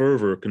kind of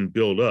fervor can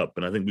build up.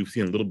 And I think we've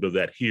seen a little bit of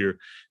that here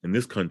in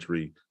this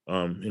country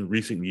in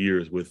recent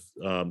years with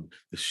the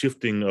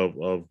shifting of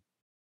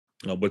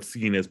what's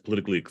seen as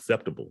politically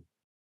acceptable.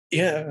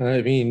 Yeah,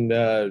 I mean,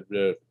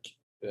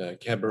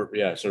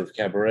 cabaret, sort of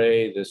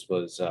cabaret. This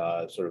was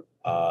sort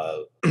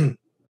of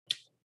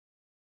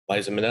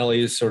Liza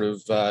Minnelli's sort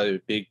of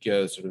big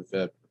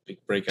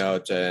big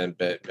breakout, and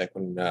back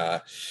when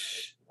back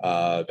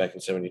in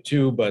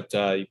 '72. But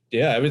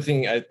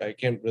everything I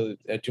can't really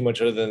add too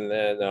much other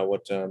than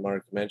what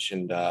Mark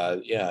mentioned. I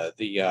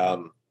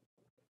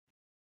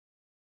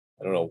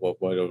don't know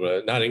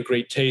what not in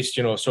great taste,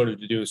 sort of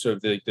to do sort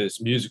of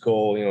this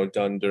musical,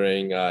 done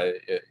during, about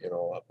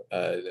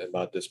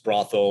this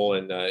brothel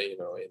and, in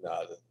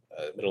the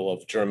middle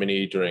of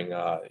Germany during,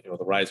 the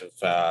rise of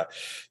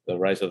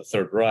the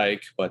Third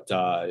Reich. But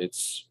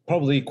it's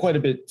probably quite a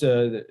bit,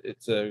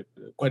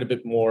 quite a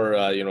bit more,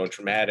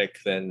 dramatic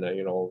than, I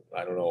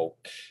don't know,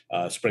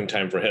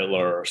 Springtime for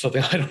Hitler or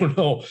something. I don't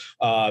know.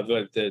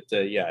 But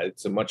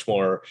it's a much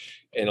more,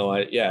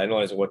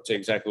 analyzing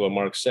exactly what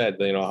Mark said,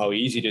 how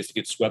easy it is to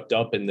get swept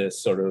up in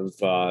this sort of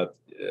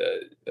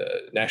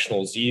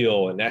national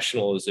zeal and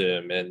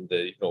nationalism, and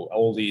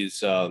all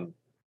these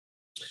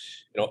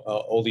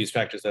all these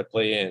factors that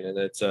play in, and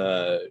it's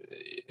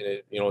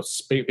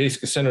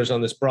basically centers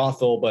on this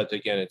brothel, but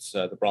again, it's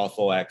the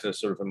brothel acts as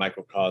sort of a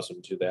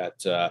microcosm to that,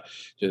 to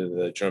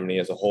the Germany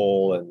as a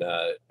whole, and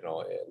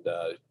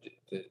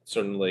it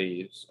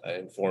certainly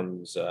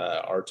informs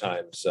our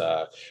times,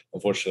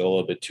 unfortunately, a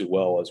little bit too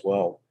well as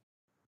well.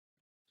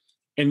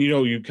 And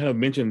you kind of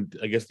mentioned,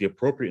 I guess, the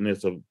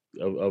appropriateness of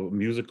a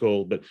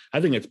musical, but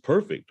I think it's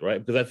perfect, right?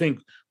 Because I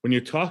think when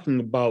you're talking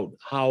about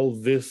how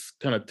this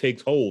kind of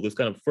takes hold, this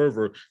kind of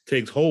fervor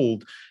takes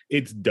hold,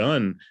 it's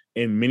done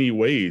in many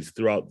ways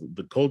throughout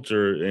the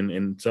culture, and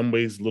in some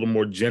ways a little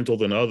more gentle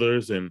than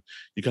others, and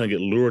you kind of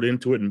get lured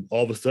into it, and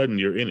all of a sudden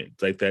you're in it.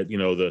 It's like that,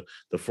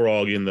 the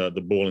frog in the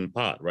boiling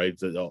pot, right?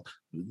 So,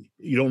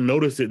 you don't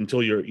notice it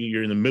until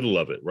you're in the middle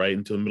of it, right?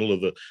 Until the middle of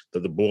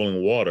the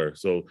boiling water.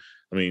 So,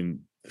 I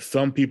mean,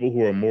 some people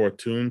who are more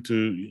attuned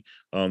to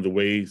the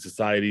way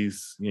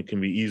societies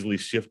can be easily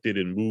shifted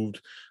and moved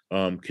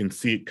can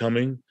see it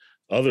coming.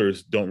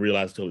 Others don't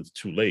realize till it's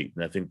too late.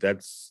 And I think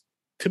that's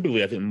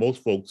typically, I think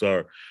most folks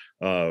are,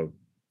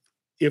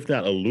 if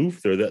not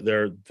aloof, they're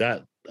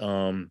that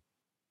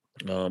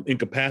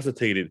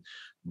incapacitated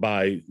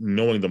by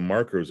knowing the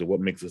markers of what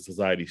makes a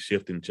society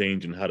shift and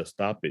change and how to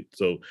stop it.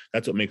 So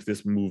that's what makes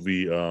this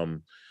movie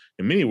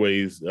in many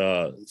ways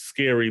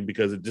scary,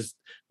 because it just,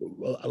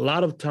 a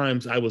lot of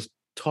times I was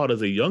taught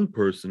as a young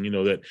person,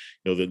 that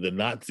the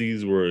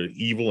Nazis were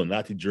evil, and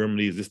Nazi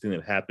Germany is this thing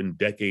that happened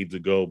decades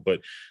ago.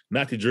 But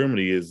Nazi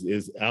Germany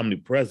is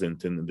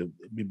omnipresent, and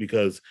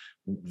because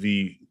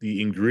the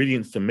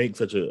ingredients to make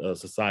such a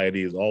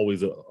society is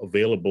always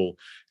available.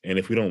 And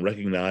if we don't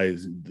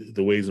recognize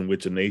the ways in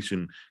which a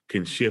nation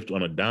can shift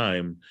on a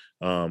dime,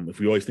 if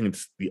we always think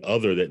it's the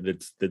other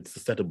that's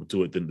susceptible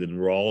to it, then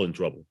we're all in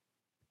trouble.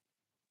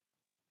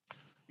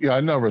 Yeah, I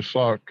never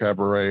saw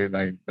Cabaret, and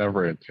I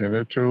never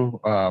intended to,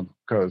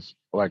 because,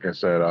 like I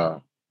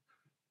said,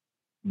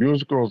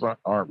 musicals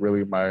aren't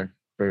really my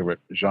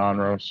favorite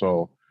genre.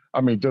 So,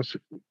 I mean, just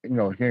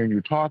hearing you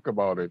talk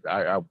about it,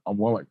 I'm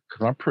willing,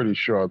 because I'm pretty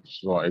sure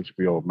it's on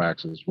HBO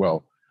Max as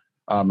well.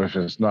 If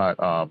it's not,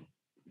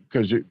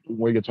 because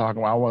when you're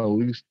talking about, I want to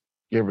at least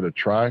give it a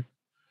try.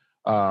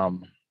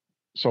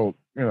 So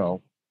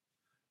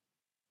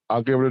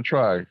I'll give it a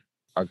try.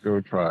 I'll give it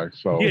a try.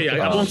 So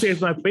I won't say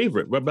it's my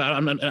favorite, but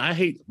I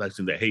hate. I'm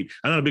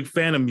not a big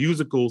fan of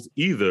musicals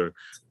either.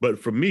 But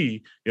for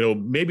me,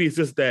 maybe it's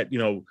just that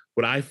when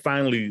when I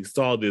finally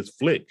saw this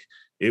flick,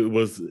 it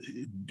was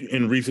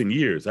in recent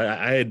years.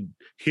 I had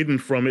hidden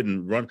from it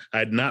and I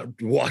had not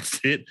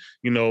watched it,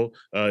 when it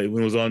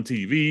was on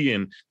TV,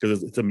 and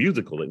because it's a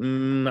musical, like,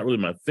 not really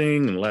my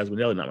thing, and Liza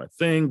Minnelli, not my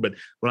thing. But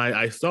when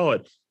I saw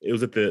it, it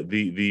was at the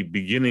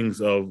beginnings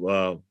of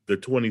the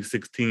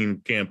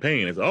 2016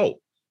 campaign. It's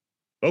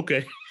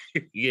okay.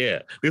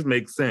 Yeah, this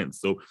makes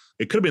sense. So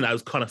it could have been I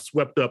was kind of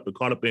swept up and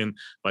caught up in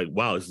like,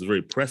 wow, this is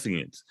very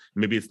prescient.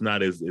 Maybe it's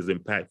not as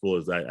impactful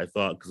as I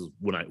thought because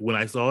when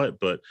I saw it,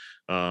 but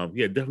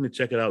yeah, definitely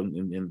check it out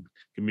and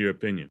give me your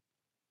opinion.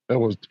 It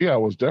was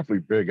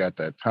definitely big at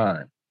that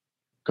time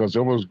because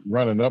it was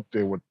running up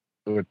there with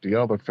the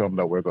other film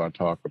that we're going to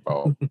talk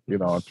about.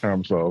 In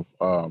terms of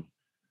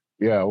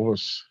it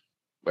was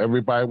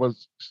everybody went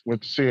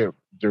to see it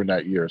during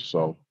that year.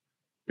 So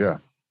yeah.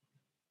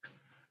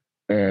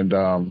 And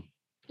the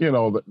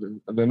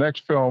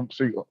next film,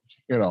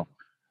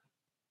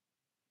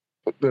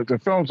 the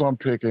films I'm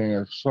picking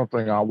is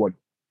something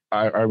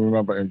I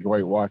remember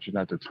enjoyed watching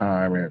at the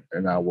time,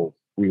 and I will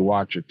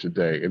rewatch it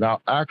today. And I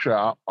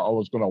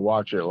was going to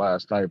watch it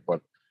last night, but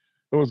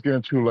it was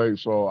getting too late,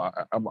 so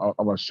I'm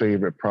gonna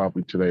save it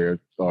probably today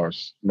or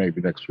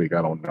maybe next week.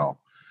 I don't know.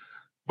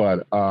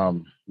 But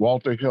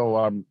Walter Hill,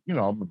 I'm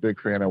a big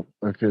fan of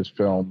his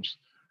films.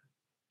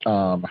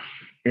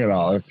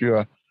 If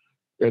you're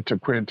into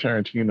Quentin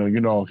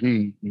Tarantino,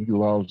 he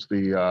loves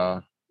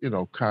the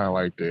kind of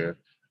like the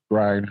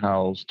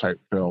grindhouse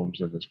type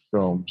films and his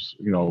films,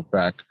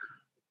 back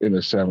in the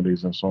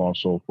 70s and so on and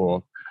so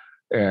forth.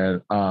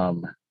 And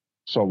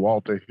so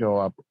Walter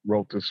Hill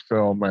wrote this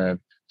film, and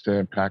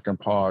Sam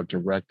Peckinpah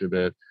directed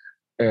it.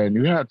 And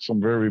you had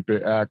some very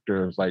big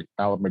actors like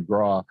Alan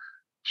McGraw.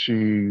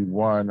 She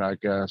won, I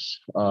guess,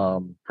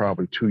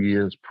 probably 2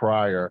 years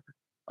prior,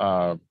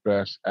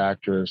 Best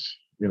Actress.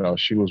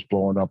 She was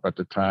blowing up at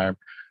the time.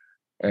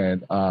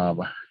 And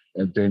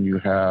then you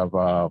have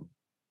I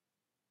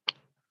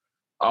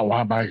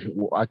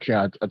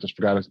just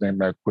forgot his name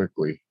that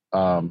quickly.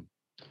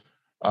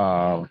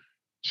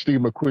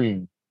 Steve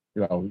McQueen,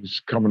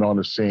 he's coming on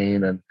the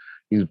scene and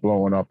he's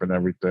blowing up and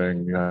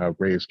everything. You have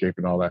Ray Escape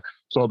and all that.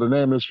 So the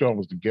name of this film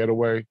was The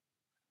Getaway.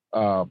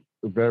 A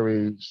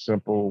very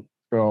simple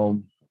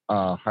film,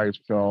 heist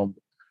film.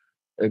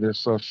 And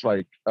it's just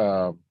like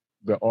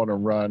they're on a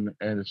run,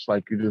 and it's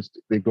like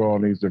they go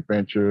on these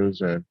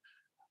adventures, and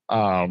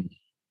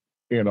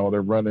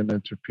they're running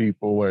into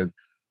people, and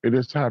it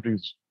just have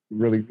these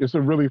it's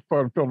a really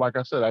fun film. Like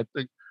I said, I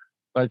think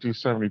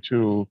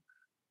 1972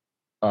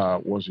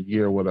 was a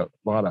year with a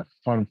lot of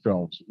fun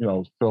films.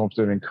 Films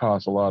didn't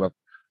cost a lot of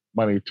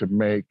money to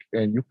make,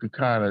 and you could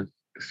kind of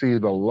see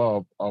the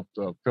love of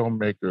the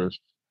filmmakers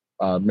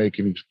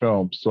making these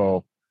films.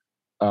 So,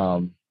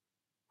 So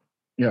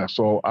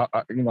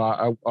I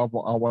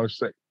want to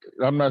say,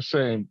 I'm not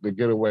saying The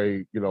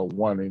Getaway,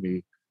 won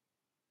any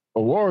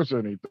awards or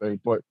anything,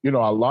 but a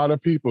lot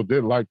of people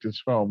did like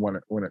this film when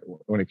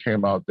it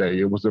came out there.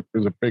 It was a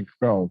big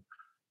film,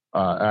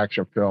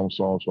 action film,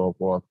 so on and so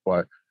forth.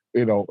 But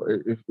it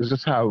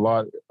just had a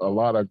lot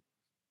of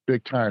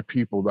big time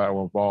people that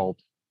were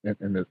involved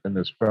in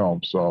this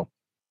film. So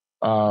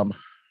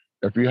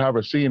if you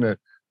haven't seen it,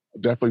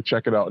 definitely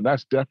check it out. And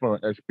that's definitely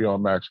on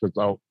HBO Max, because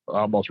I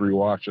almost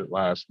rewatched it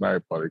last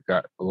night, but it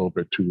got a little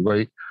bit too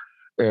late.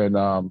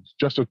 And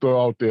just to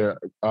throw out there,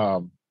 I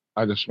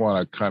just want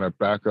to kind of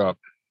back up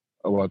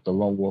about The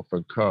Lone Wolf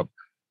and Cub.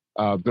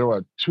 There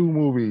are two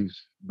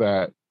movies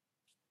that,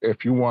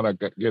 if you want to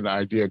get an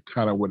idea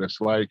kind of what it's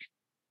like,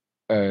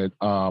 and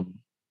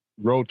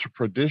Road to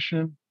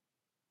Perdition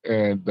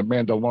and The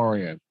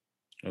Mandalorian.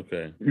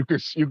 Okay. You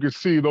could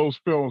see those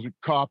films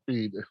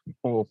copied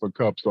Wolf and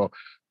Cub. So,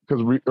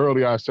 because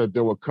earlier I said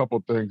there were a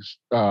couple things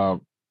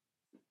kind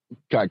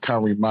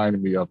of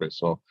reminded me of it.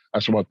 So I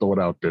just want to throw it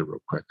out there real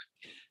quick.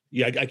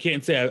 Yeah, I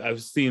can't say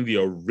I've seen the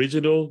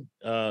original,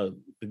 The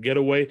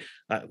Getaway.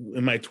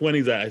 In my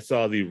 20s, I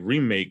saw the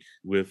remake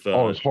with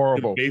it's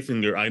horrible.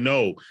 Basinger, I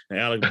know, and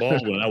Alec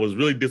Baldwin. I was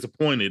really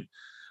disappointed.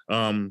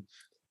 And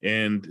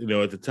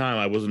at the time,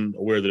 I wasn't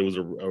aware that it was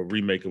a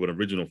remake of an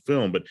original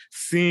film. But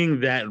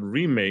seeing that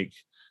remake,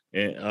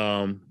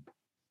 and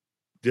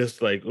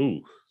just like,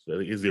 ooh,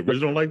 is the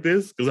original like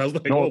this? Because I was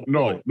like, no,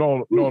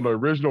 the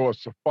original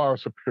is far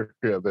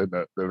superior than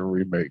the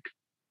remake.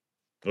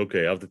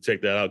 Okay, I'll have to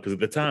check that out, because at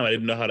the time I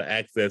didn't know how to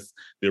access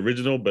the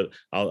original, but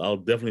I'll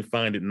definitely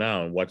find it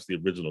now and watch the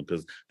original,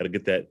 because I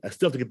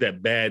still have to get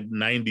that bad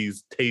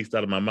 90s taste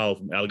out of my mouth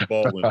from Alec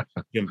Baldwin,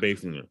 Kim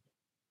Basinger.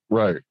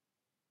 Right.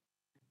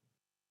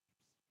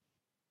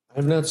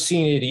 I've not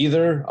seen it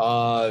either.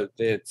 But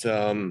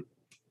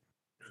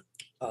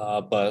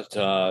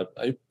I've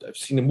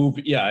seen the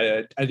movie.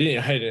 Yeah, I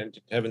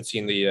haven't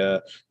seen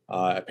the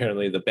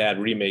apparently the bad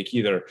remake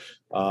either.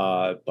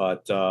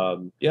 But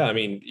yeah, I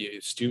mean,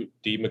 Steve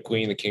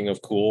McQueen, the King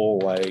of Cool.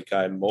 Like,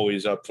 I'm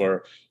always up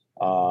for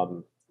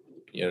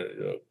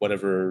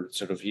whatever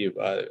sort of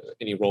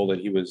any role that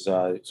he was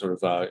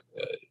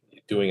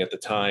doing at the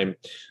time.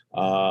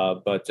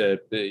 But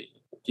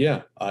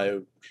yeah, I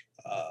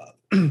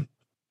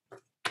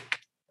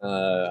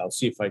I'll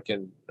see if I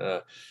can.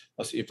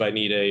 I'll see if I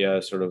need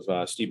a sort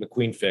of Steve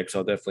McQueen fix.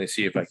 I'll definitely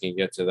see if I can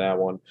get to that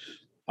one.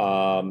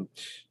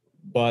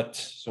 But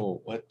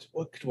so what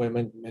do I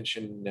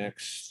mention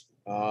next?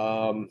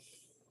 So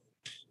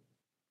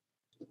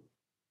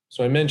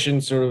I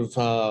mentioned sort of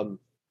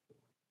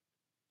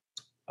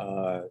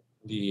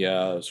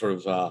the sort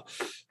of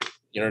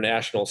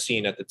international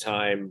scene at the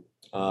time,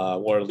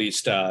 or at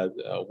least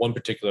one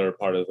particular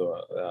part of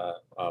the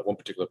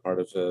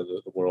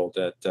world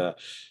that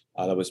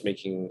was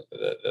making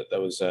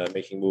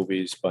making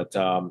movies. But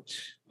I'm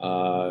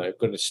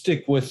going to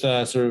stick with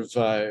I'm going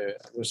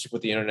to stick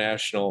with the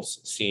international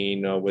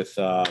scene with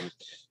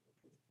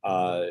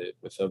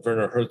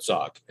Werner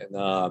Herzog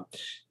and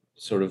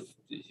sort of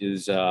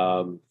his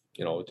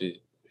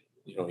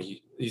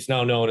he's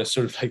now known as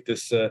sort of like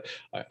this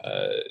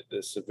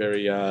this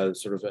very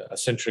sort of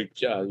eccentric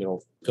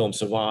film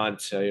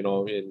savant,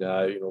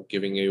 in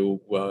giving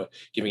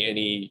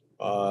any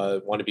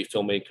wannabe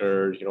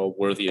filmmaker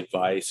worthy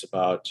advice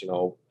about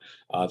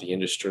the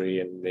industry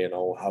and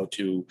how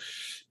to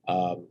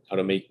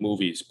make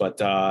movies. But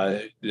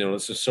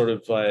this is sort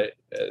of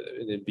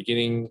in the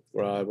beginning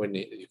when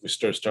he was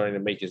starting to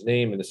make his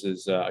name, and this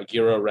is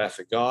Aguirre Wrath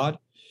of God.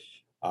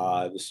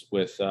 This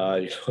with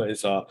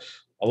is a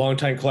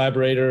longtime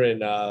collaborator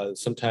and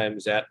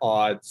sometimes at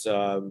odds. They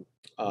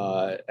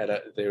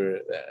were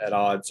at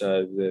odds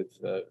with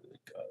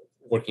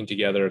working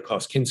together.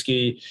 Klaus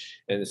Kinski,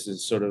 and this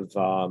is sort of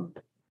how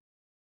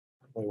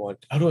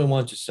do I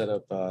want to set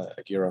up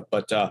Aguirre?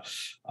 But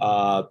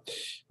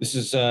this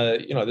is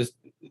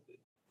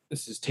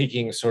this is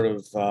taking sort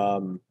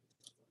of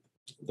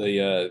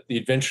the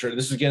adventure.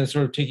 This is again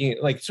sort of taking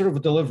like sort of a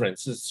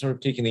Deliverance. This is sort of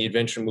taking the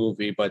adventure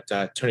movie but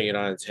turning it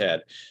on its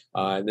head.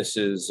 And this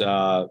is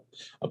about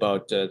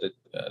the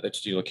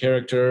titular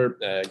character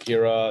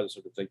Aguirre,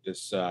 sort of like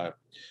this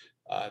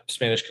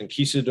Spanish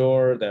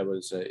conquistador that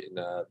was in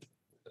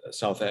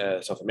South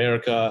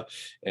America,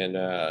 and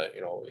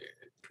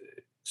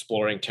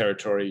exploring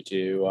territory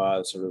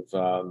to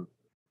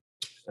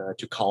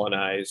to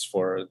colonize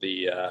for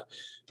the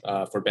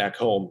for back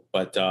home,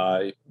 but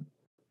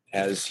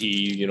as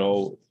he,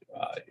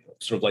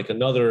 sort of like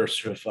another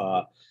sort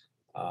of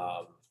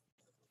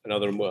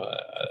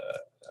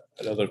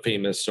another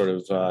famous sort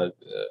of a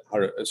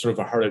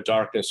Heart of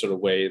Darkness sort of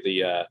way.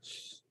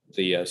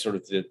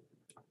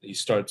 He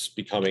starts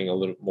becoming a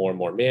little more and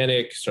more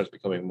manic, starts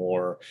becoming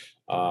more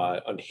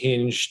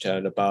unhinged,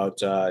 and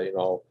about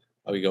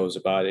how he goes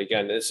about it.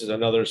 Again, this is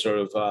another sort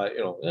of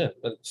the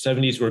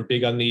 70s were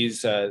big on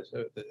these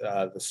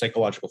the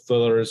psychological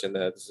thrillers, and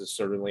this is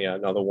certainly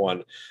another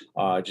one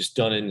just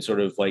done in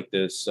sort of like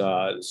this.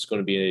 This is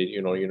going to be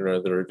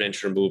another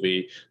adventure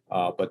movie,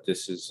 but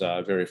this is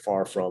very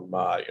far from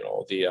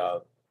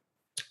the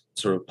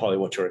sort of probably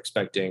what you're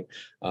expecting.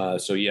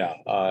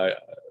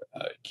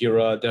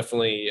 Kira,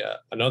 definitely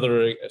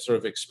another sort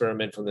of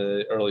experiment from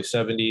the early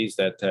 70s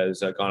that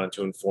has gone on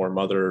to inform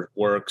other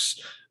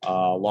works.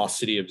 Lost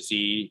City of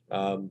Z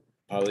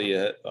probably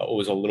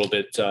owes a little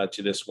bit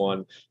to this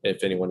one,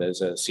 if anyone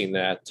has seen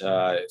that.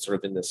 It's sort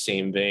of in the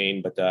same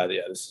vein, but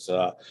this is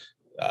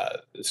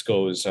this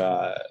goes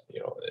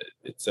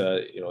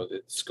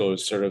this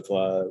goes sort of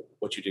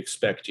what you'd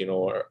expect,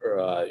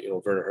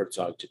 Werner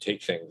Herzog to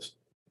take things.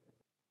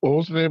 What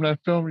was the name of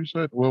that film you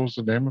said? What was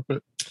the name of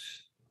it?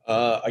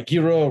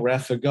 Aguirre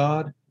Wrath of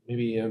God,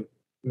 maybe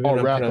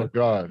Wrath of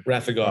God.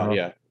 Wrath of God,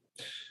 yeah.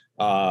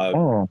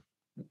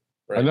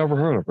 Right. I never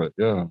heard of it.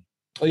 Yeah.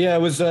 Oh yeah,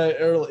 it was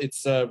early.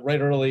 It's right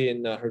early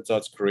in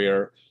Herzog's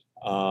career,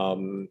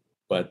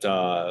 but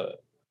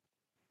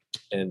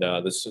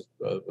this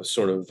was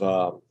sort of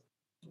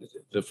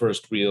the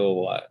first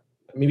real.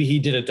 Maybe he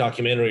did a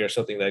documentary or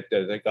something that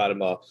got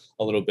him a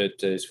little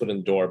bit his foot in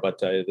the door, but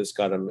this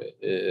got him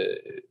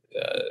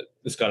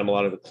a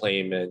lot of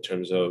acclaim in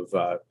terms of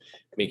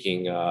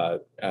making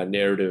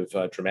narrative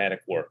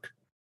dramatic work.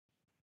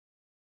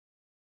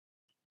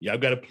 Yeah, I've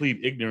got to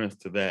plead ignorance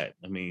to that.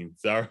 I mean,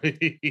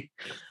 sorry.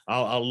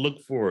 I'll look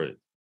for it.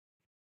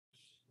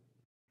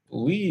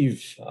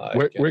 Believe.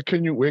 Where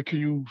can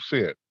you see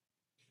it?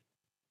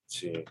 Let's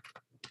see.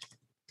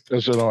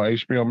 Is it on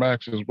HBO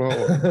Max as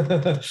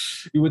well?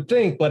 You would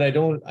think, but I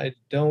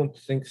don't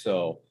think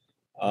so.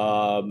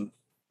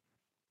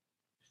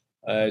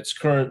 It's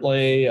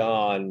currently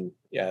on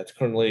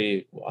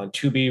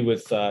Tubi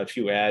with a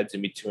few ads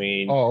in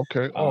between. Oh,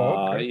 okay.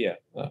 Okay.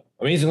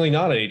 Amazingly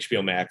not on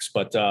HBO Max,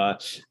 but I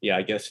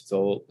guess it's a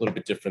little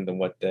bit different than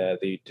what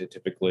they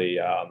typically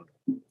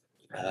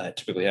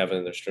have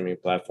in their streaming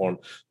platform.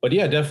 But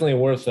yeah, definitely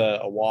worth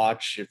a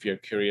watch if you're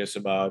curious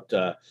about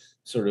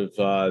sort of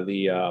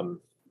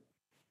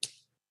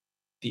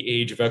the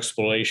age of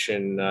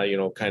exploration,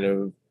 kind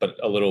of, but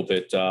a little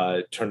bit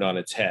turned on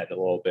its head a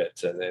little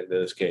bit. And in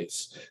this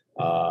case,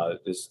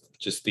 this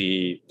just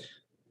the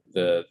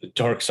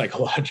dark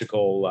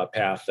psychological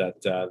path that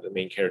the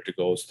main character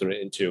goes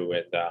into,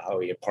 and how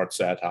he imparts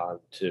that on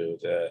to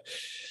the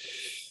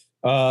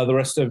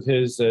rest of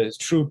his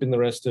troop and the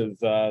rest of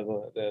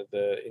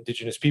the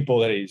indigenous people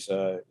that he's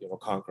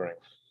conquering.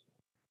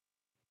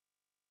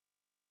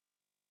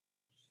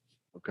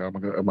 Okay, I'm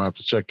gonna have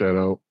to check that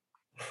out.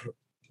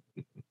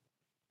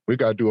 We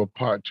gotta do a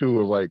part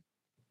 2 of like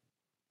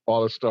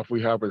all the stuff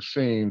we haven't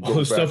seen. All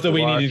the stuff that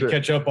we need to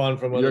catch up on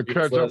from other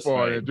people's catch up lists, on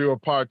right? and do a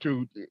part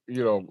 2.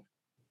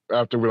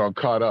 After we're all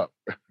caught up.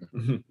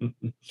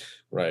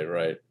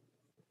 Right.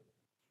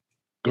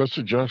 Good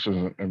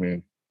suggestions. I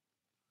mean,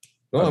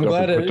 well, I'm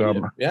glad.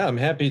 I'm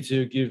happy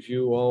to give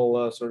you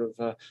all sort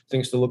of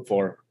things to look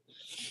for.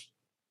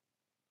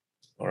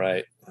 All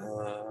right.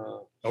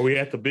 Are we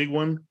at the big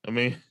one? I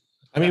mean,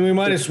 we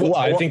might as well.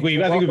 I think we've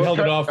held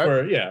it off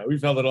for. Yeah,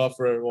 we've held it off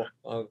for. Well,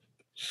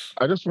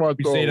 I just want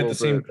to throw say it at the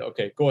same.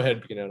 Okay, go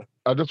ahead, Pineda.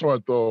 I just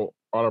want to throw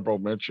honorable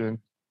mention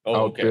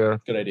out okay.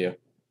 there. Good idea.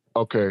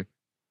 Okay,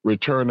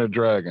 Return of the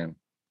Dragon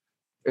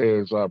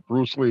is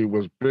Bruce Lee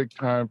was big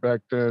time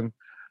back then,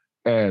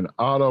 and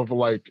out of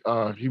like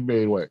he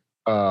made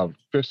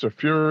Fist of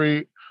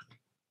Fury,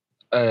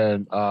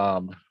 and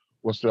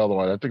what's the other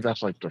one? I think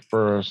that's like the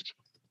first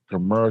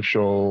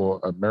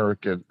commercial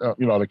American,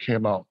 that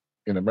came out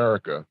in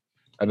America,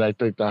 and I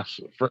think that's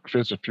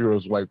Fist of Fury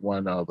is like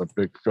one of the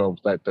big films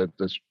that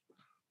just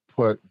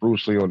put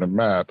Bruce Lee on the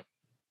map,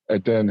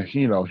 and then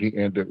he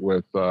ended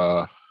with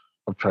I'm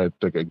trying to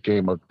think of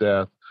Game of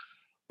Death.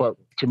 But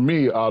to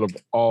me, out of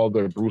all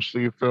the Bruce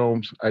Lee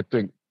films, I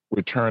think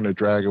Return of the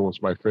Dragon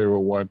was my favorite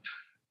one.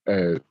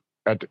 And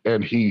at the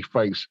end, he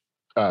fights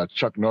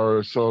Chuck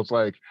Norris. So it's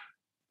like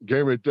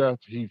Game of Death,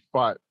 he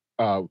fought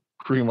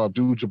Kareem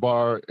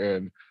Abdul-Jabbar,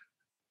 and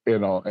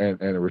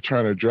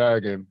Return of the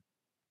Dragon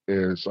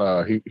is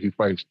he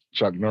fights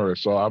Chuck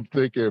Norris. So I'm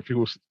thinking if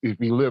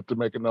he lived to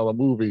make another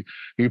movie,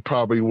 he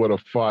probably would have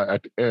fought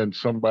at the end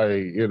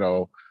somebody, I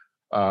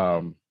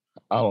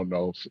don't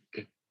know,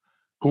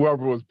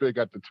 whoever was big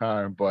at the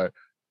time, but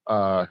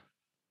I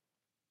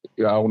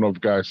don't know if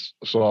you guys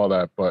saw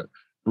that, but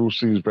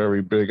Bruce Lee's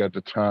very big at the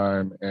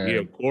time and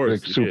of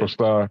course, big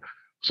superstar.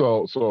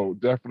 So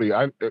definitely,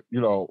 I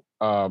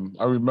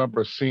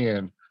remember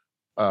seeing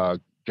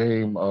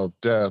Game of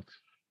Death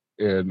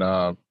in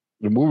the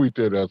movie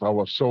theaters. I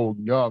was so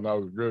young, I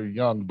was really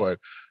young, but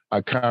I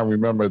kind of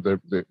remember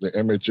the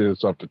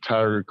images of the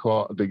tiger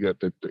claw, the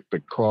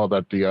claw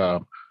that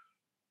the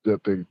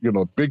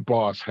Big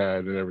Boss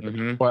had and everything.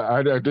 Mm-hmm. But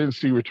I didn't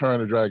see Return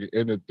of the Dragon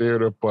in the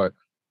theater. But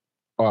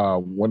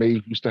when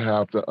they used to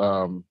have the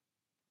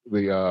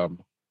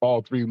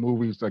all 3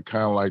 movies, that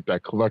kind of like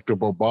that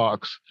collectible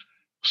box,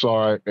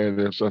 saw it,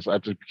 and I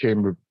just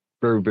became a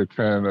very big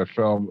fan of the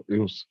film. It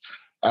was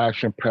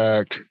action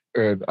packed,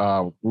 and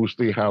Bruce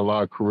Lee had a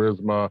lot of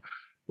charisma.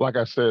 Like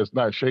I said, it's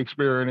not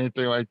Shakespeare or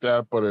anything like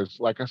that, but it's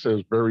like I said,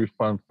 it's a very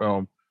fun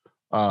film.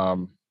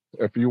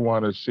 If you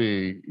want to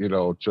see,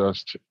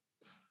 just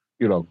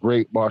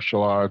great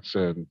martial arts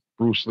and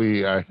Bruce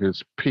Lee at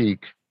his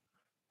peak,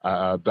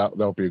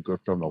 that'll be a good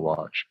film to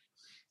watch.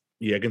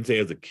 Yeah, I can say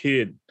as a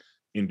kid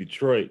in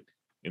Detroit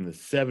in the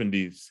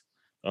 70s,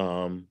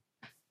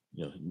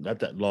 not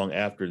that long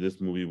after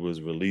this movie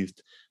was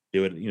released, they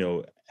would,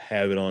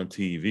 have it on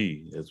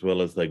TV, as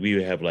well as like we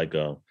would have like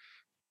I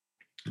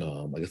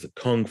guess a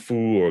kung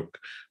fu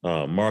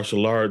or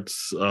martial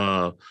arts,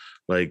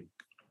 like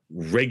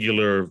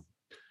regular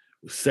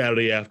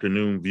Saturday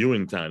afternoon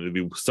viewing time. There'd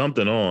be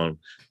something on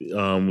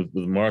with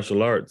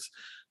martial arts,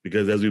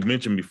 because as we've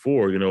mentioned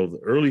before, the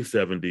early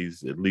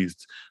 70s, at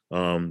least,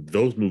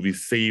 those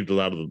movies saved a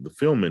lot of the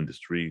film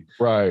industry,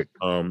 right?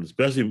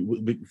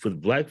 Especially for the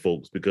Black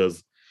folks,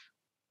 because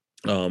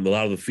a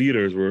lot of the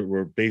theaters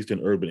were based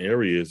in urban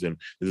areas, and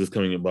this is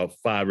coming about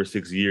 5 or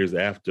 6 years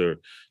after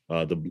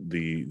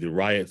the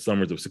riot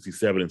summers of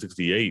 67 and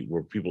 68,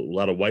 where a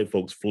lot of white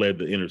folks fled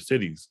the inner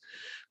cities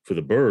for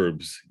the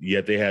burbs,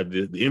 yet they had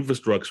the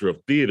infrastructure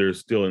of theaters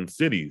still in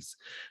cities.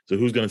 So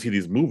who's going to see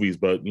these movies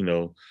but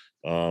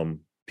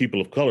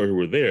people of color who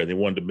were there? They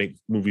wanted to make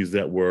movies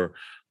that were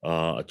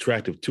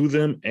attractive to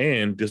them,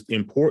 and just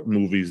import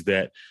movies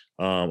that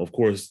of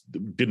course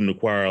didn't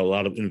require a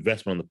lot of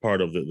investment on the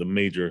part of the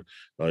major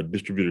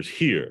distributors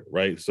here,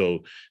 right?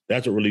 So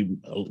that's what really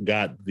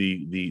got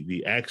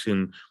the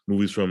action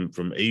movies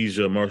from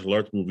Asia, martial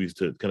arts movies,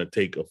 to kind of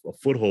take a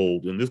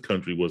foothold in this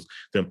country, was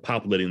them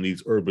populating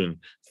these urban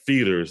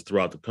theaters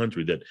throughout the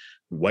country that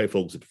white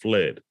folks had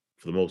fled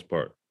for the most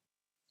part.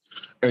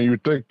 And you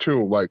think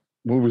too, like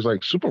movies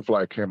like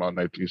Superfly came out in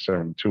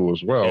 1972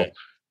 as well. Yeah.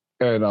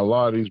 And a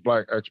lot of these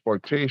Black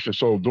exploitation.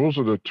 So those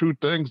are the 2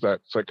 things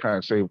that kind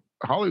of save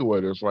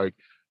Hollywood, is like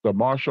the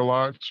martial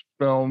arts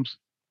films,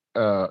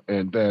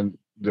 and then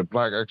the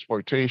Black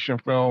exploitation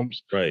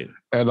films. Right.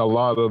 And a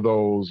lot of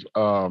those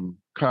kind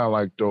of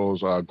like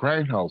those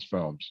grindhouse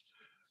films,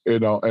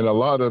 and a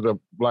lot of the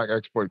Black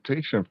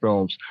exploitation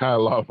films had a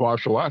lot of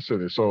martial arts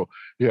in it. So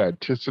yeah,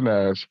 tits and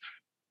ass,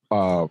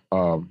 and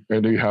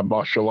then you have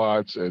martial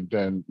arts, and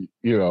then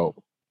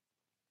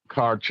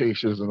car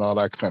chases and all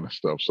that kind of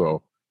stuff.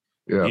 So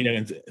yeah,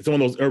 and some of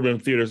those urban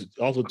theaters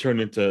also turned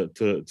into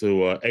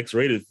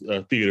X-rated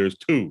theaters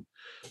too.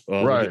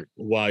 Right.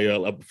 Why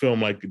a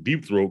film like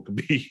Deep Throat could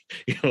be,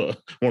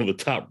 one of the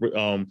top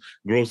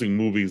grossing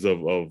movies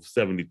of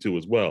 72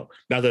 as well.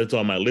 Not that it's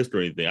on my list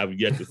or anything. I've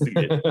yet to see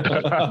it.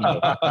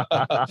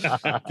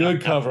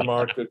 Good cover,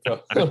 Mark. Good cover.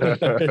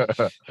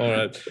 All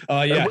right.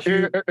 Yeah.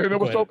 And it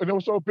was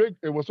so big.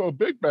 It was so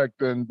big back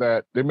then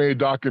that they made a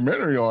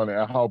documentary on it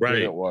and how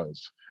big it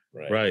was.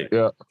 Right.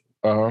 Yeah.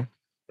 Uh-huh.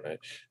 Right.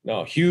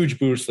 No, huge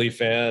Bruce Lee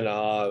fan.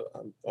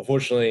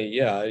 Unfortunately,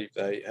 yeah,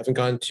 I haven't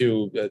gone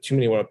to too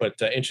many more, but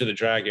Enter the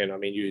Dragon, I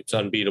mean, it's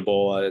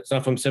unbeatable. It's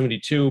not from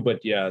 72,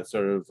 but yeah,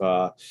 sort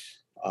of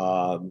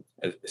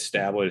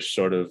established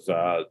sort of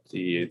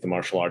the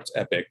martial arts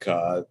epic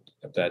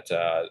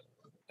that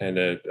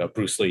and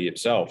Bruce Lee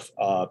himself.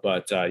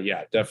 But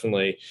yeah,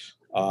 definitely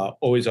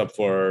always up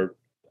for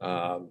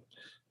a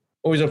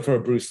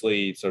Bruce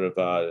Lee sort of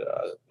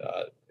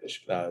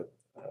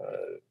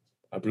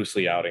a Bruce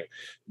Lee outing.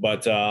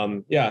 But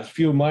yeah, a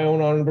few of my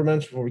own honorable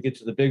mentions before we get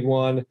to the big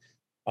one.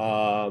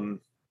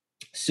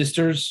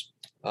 Sisters.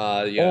 Yeah.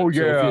 Oh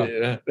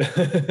yeah.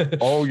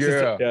 Oh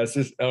yeah. yeah.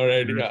 All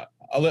right.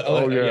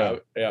 Yeah.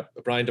 Yeah.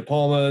 Brian De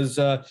Palma's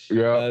sort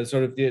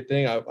of the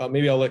thing.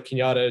 Maybe I'll let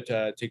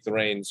Kenyatta take the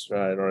reins in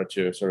order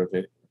to sort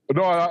of.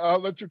 No, I'll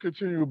let you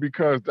continue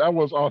because that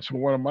was also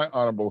one of my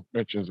honorable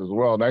mentions as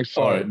well. And I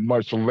saw it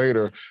much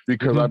later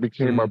because I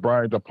became a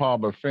Brian De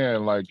Palma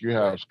fan. Like you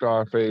have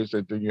Scarface,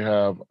 and then you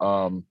have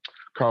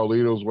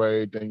Carlito's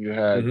Way, then you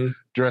had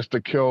Dress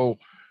to Kill.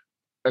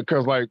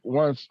 Because like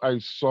once I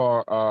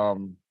saw,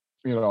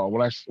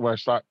 when I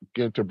started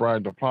getting to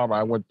Brian De Palma,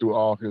 I went through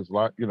all his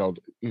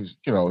his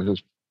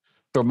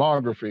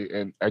filmography,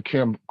 and I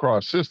came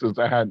across Sisters.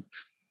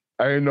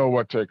 I didn't know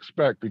what to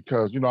expect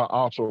because, I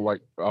also like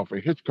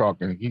Alfred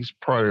Hitchcock, and he's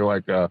probably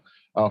like a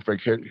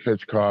Alfred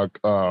Hitchcock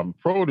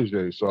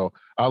protege. So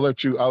I'll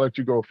let you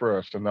go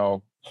first, and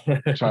I'll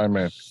chime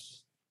in.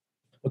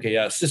 Okay,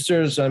 yeah,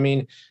 Sisters. I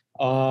mean,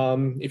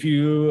 if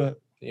we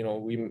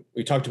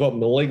talked about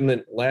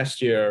Malignant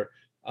last year,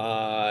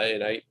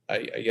 and I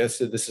guess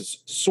that this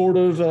is sort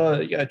of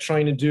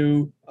trying to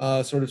do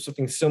sort of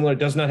something similar. It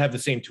does not have the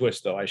same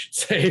twist, though, I should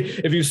say.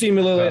 If you've seen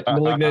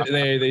Malignant,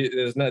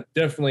 there's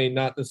definitely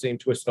not the same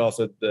twist.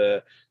 Also,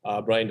 the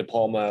Brian De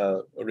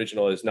Palma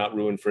original is not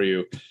ruined for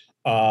you.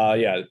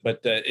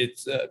 But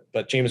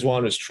James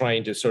Wan was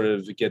trying to sort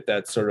of get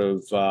that sort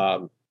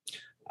of.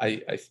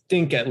 I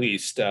think at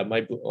least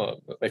my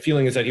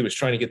feeling is that he was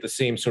trying to get the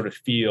same sort of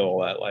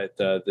feel at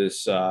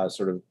this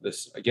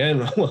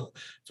again.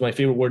 It's my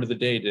favorite word of the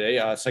day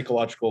today.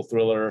 Psychological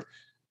thriller.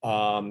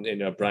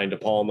 And Brian De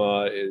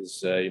Palma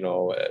is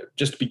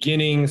just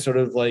beginning sort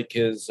of like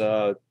his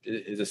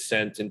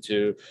ascent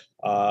into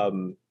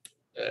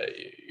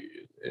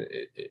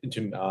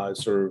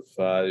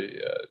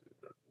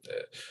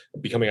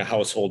becoming a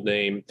household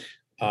name.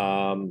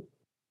 I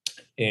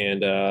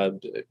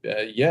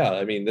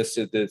mean, this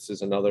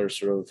is another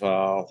sort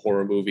of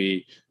horror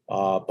movie,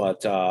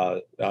 but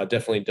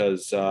definitely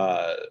does.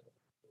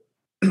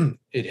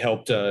 It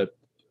helped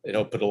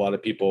put a lot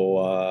of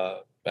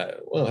people.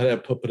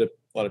 Put a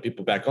lot of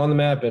people back on the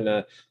map, and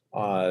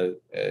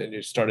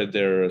it started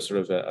their sort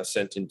of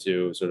ascent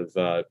into sort of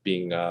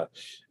being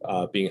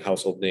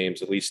household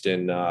names, at least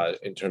in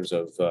terms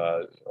of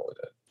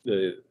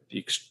the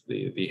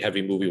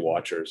heavy movie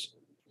watchers.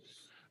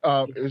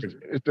 Is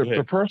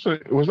the person,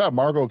 was that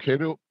Margot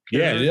Kidder?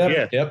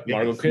 Yep.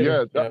 Margot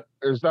Kidder.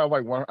 Is that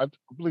like one? I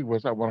believe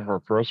was that one of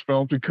her first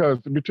films? Because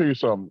let me tell you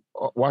something.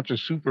 Watching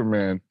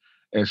Superman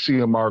and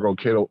seeing Margot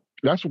Kidder,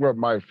 that's where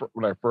when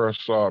I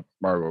first saw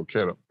Margot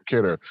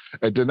Kidder,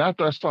 and then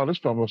after I saw this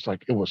film,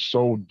 it was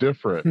so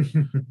different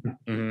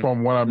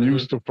from what I'm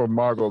used to from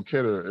Margot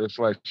Kidder. It's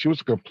like she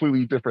was a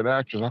completely different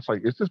actress. I was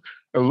like, it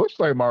looks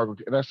like Margot,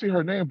 and I see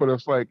her name, but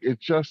it's like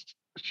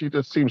she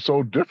just seems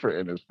so different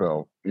in this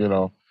film,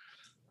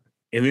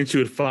 And then she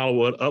would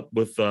follow it up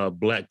with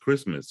Black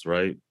Christmas,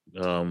 right?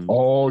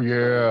 Oh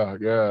yeah.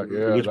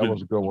 Which that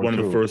was a good one. One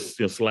of the first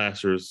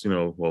slashers.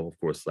 Well, of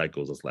course,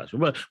 Psycho's a slasher,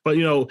 but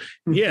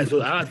yeah.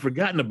 So I'd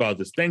forgotten about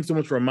this. Thanks so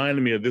much for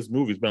reminding me of this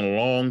movie. It's been a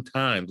long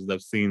time since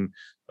I've seen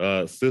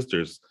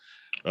Sisters,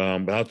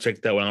 but I'll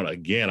check that one out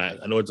again. I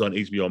know it's on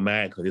HBO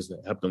Max. I just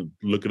have to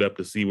look it up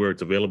to see where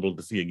it's available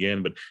to see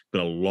again. But it's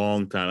been a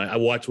long time. I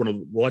watched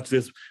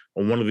this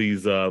on one of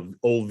these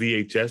old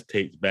VHS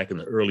tapes back in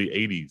the early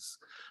 '80s.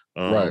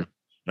 Right. And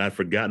I'd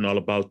forgotten all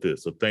about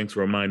this. So thanks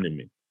for reminding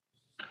me.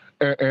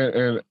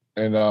 And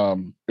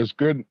it's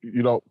good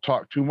you don't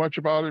talk too much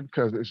about it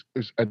because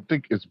I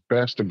think it's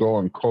best to go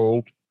in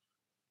cold.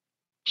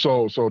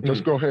 So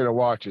just go ahead and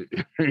watch it.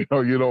 You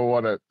don't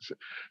want to.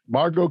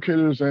 Margot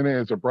Kidder's in it.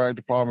 It's a Brian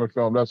De Palma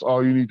film. That's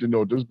all you need to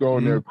know. Just go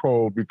in there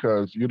cold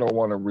because you don't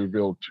want to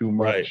reveal too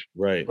much.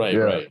 Right.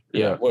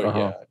 Yeah.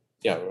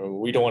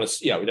 We don't want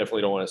to. Yeah, we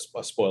definitely don't want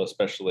to spoil,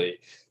 especially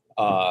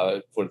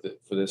for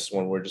this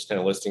one. We're just kind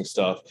of listing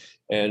stuff.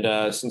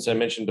 And since I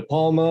mentioned De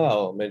Palma,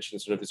 I'll mention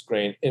sort of his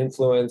great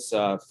influence.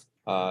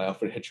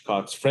 Alfred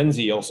Hitchcock's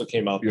Frenzy also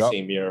came out the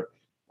same year.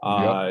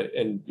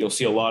 And you'll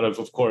see a lot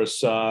of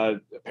course,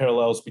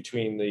 parallels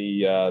between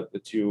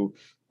the two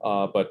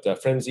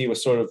But Frenzy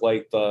was sort of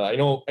like I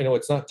know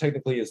it's not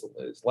technically his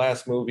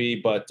last movie,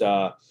 but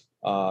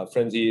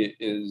Frenzy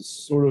is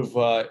sort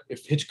of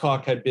if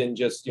Hitchcock had been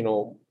just,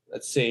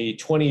 let's say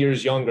 20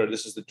 years younger,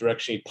 this is the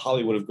direction he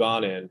probably would have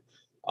gone in.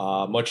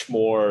 Much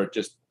more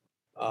just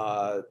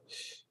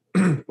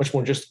much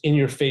more just in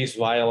your face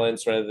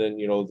violence rather than,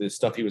 the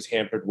stuff he was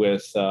hampered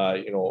with,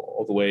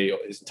 all the way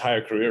his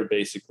entire career,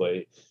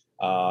 basically.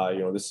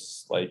 This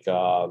is like,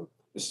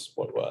 this is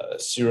what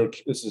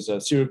this is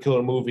a serial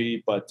killer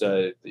movie, but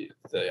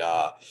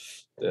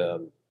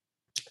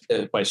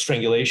by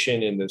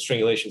strangulation, and the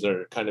strangulations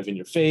are kind of in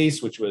your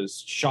face, which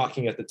was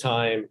shocking at the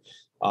time.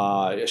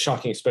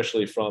 Shocking,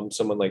 especially from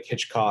someone like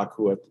Hitchcock,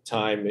 who at the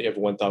time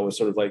everyone thought was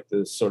sort of like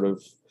this sort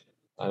of,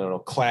 I don't know,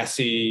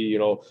 classy,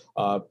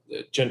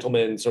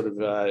 gentleman sort of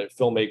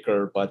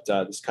filmmaker. But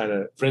this kind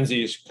of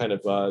Frenzy is kind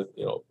of,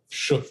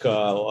 shook a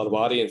lot of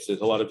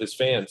audiences, a lot of his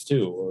fans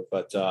too.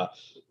 But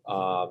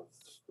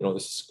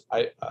this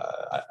I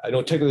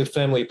know technically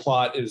Family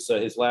Plot is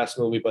his last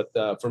movie, but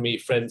for me,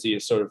 Frenzy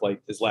is sort of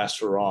like his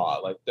last hurrah.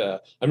 Like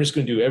I'm just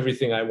going to do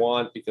everything I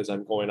want because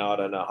I'm going out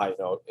on a high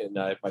note, and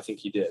I think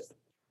he did.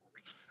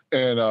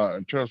 And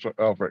in terms of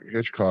Alfred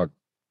Hitchcock,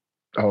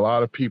 a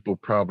lot of people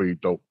probably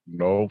don't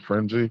know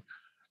Frenzy.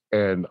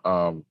 And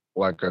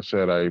like I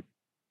said, I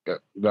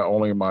not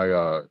only am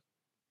I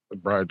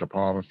Brian De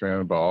Palma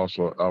fan, but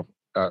also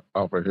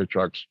Alfred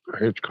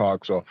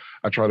Hitchcock. So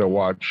I try to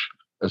watch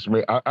as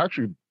many. I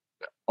actually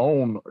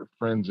own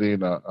Frenzy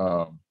and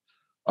a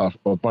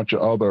bunch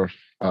of other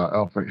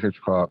Alfred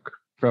Hitchcock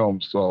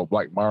films, so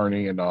like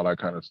Marnie and all that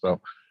kind of stuff.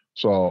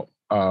 So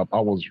I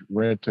was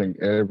renting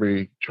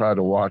try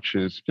to watch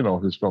his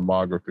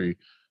filmography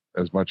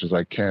as much as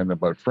I can.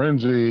 But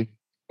Frenzy,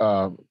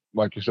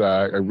 like you said,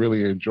 I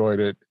really enjoyed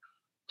it.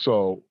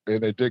 So,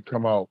 and it did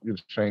come out the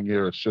same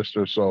year as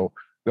Sister. So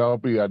that'll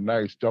be a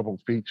nice double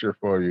feature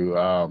for you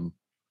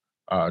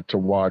to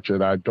watch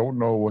it. I don't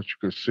know what you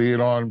could see it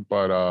on,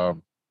 but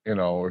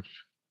if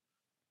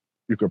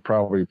you could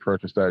probably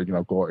purchase that,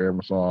 go on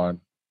Amazon.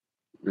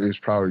 You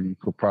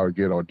could probably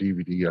get it on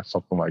DVD or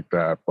something like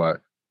that. But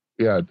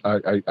yeah,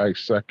 I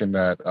second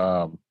that.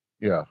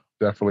 Yeah,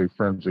 definitely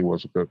Frenzy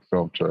was a good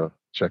film to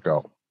check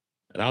out.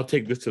 And I'll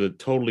take this to the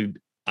totally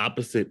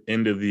opposite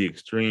end of the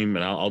extreme.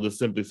 And I'll just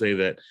simply say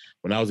that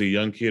when I was a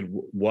young kid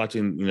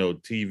watching,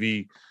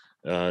 TV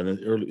in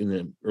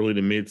the early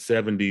to mid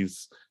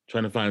 70s,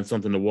 trying to find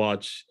something to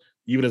watch,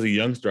 even as a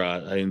youngster,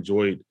 I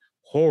enjoyed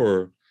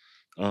horror.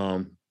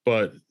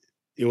 But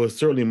it was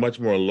certainly much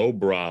more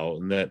lowbrow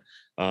in that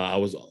I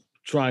was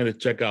trying to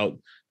check out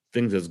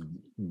things as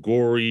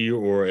gory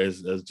or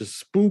as just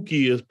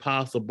spooky as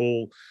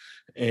possible.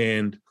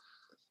 And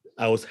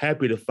I was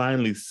happy to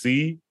finally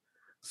see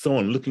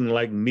someone looking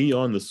like me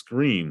on the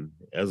screen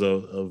as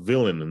a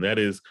villain. And that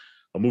is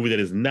a movie that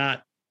is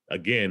not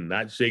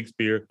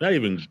Shakespeare, not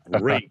even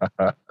great,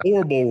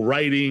 horrible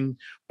writing,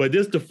 but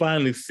just to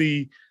finally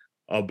see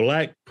a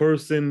Black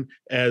person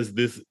as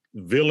this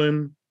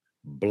villain,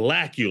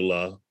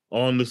 Blackula,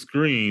 on the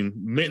screen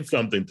meant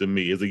something to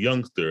me as a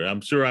youngster.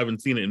 I'm sure I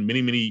haven't seen it in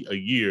many a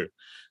year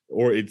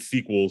or its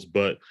sequels,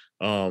 but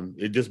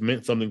it just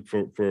meant something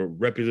for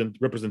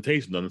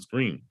representation on the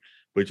screen,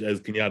 which,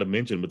 as Kenyatta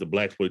mentioned, with the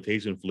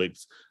Blaxploitation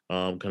flicks,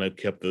 kind of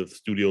kept the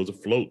studios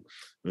afloat.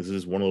 This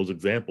is one of those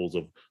examples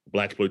of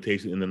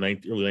Blaxploitation in the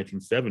early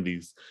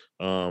 1970s.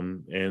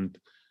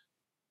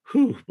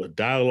 But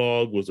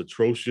dialogue was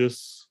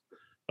atrocious,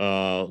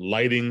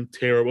 lighting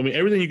terrible. I mean,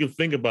 everything you can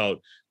think about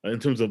in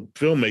terms of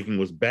filmmaking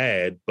was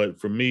bad. But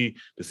for me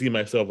to see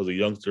myself as a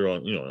youngster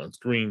on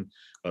screen,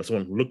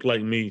 someone who looked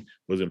like me,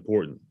 was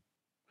important.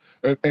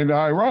 And the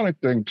ironic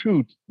thing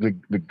too, the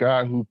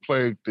guy who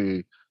played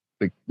the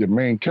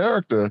main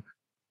character,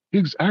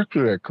 he's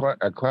actually a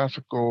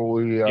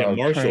classically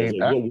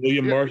Marshall,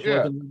 William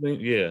Marshall.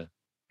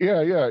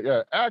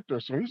 Actor.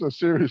 So he's a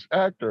serious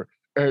actor.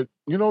 And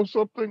you know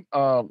something?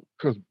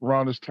 Because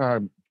around this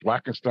time,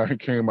 Blackenstein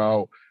came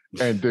out,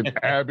 and then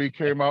Abby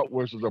came out,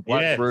 which is a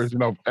Black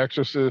version of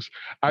Exorcist.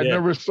 I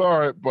never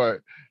saw it,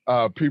 but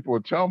people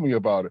would tell me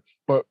about it.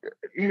 But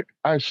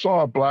I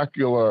saw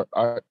Blackula.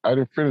 I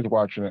didn't finish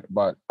watching it,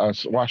 but I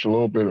watched a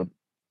little bit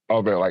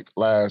of it like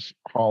last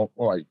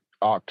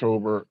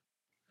October.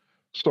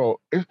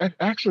 So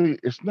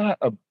it's not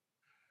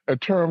in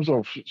terms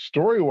of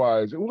story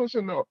wise, it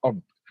wasn't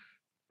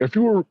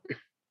it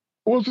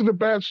wasn't a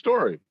bad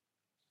story.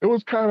 It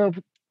was kind of,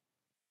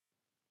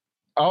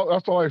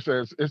 that's all I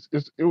say.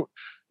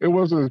 It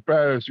wasn't as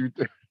bad as you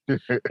think.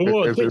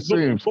 It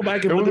seems. Go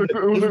back and look at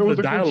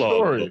the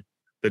dialogue.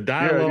 The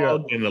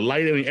dialogue and the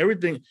lighting, I mean,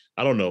 everything.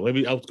 I don't know.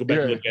 Maybe I'll go back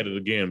and look at it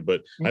again.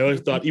 But I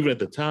always thought, even at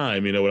the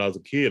time, when I was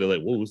a kid, I was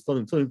like, "Whoa,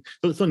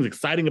 something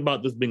exciting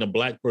about this being a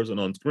Black person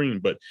on screen."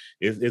 But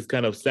it's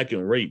kind of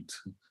second rate.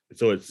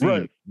 So it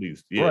seems, at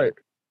least, right.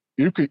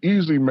 You could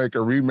easily make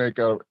a remake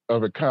of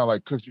it, kind of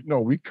like, because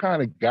we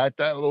kind of got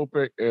that a little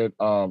bit in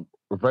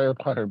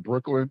Vampire in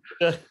Brooklyn.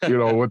 With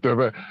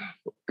the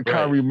it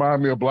kind of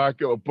remind me of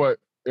Blackula. But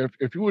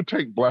if you would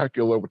take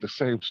Blackula with the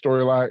same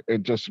storyline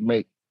and just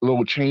make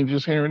little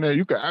changes here and there,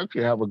 you can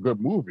actually have a good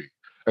movie,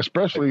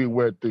 especially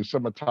with the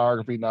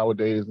cinematography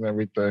nowadays and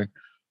everything.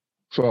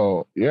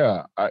 So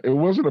yeah, it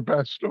wasn't a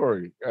bad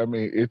story. I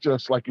mean, it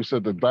just like you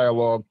said, the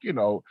dialogue.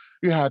 You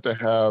had to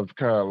have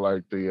kind of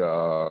like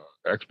the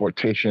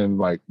exploitation,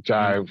 like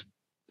jive,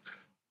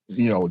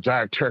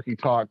 jive turkey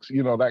talks,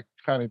 that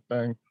kind of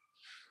thing.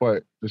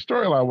 But the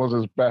storyline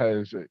wasn't as bad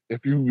as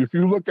if you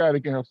look at it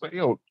again and say,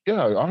 yo,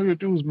 yeah, all you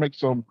do is make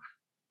some,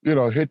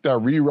 hit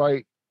that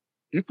rewrite.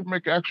 You can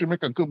actually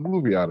make a good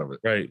movie out of it.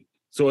 Right.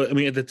 So I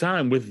mean, at the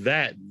time with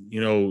that,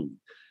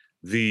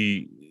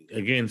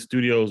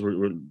 studios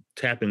were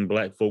tapping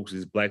Black folks'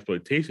 these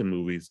blaxploitation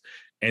movies,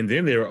 and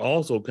then they were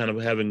also kind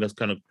of having us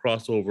kind of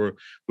crossover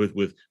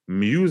with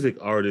music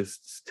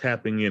artists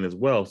tapping in as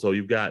well. So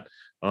you've got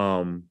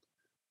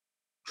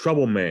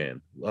Trouble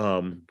Man,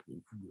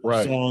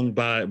 right, song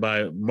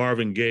by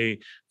Marvin Gaye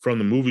from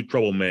the movie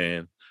Trouble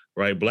Man,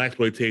 right?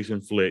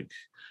 Blaxploitation flick.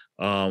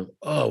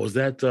 Was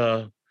that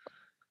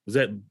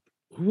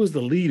who was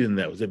the lead in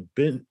that? Was it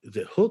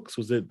Hooks?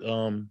 Was it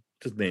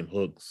what's his name?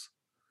 Hooks.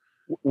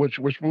 Which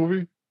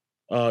movie?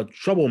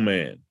 Trouble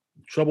Man.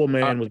 Trouble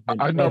Man was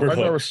Robert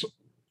Hooks.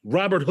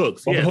 Robert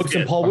Hooks. Robert Hooks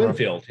and Paul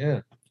Winfield.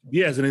 Yeah.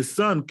 Yes, and his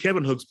son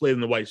Kevin Hooks played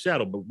in The White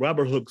Shadow, but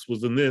Robert Hooks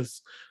was in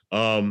this.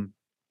 And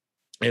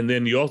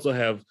then you also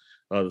have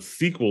the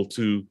sequel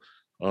to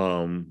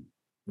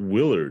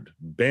Willard,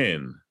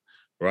 Ben,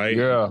 right?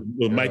 Yeah.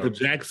 With Michael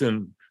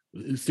Jackson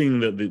singing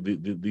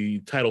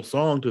the title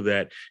song to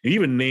that. He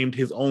even named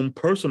his own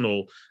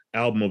personal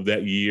album of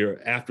that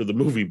year after the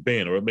movie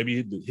Ben, or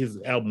maybe his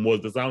album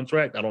was the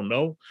soundtrack. I don't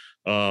know.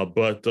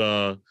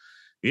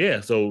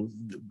 So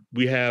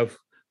we have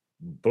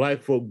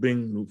Black folk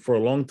being for a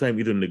long time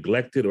either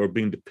neglected or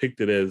being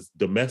depicted as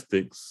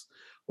domestics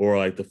or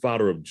like the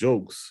fodder of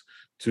jokes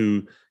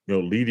to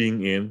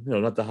leading in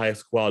not the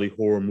highest quality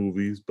horror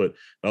movies, but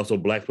also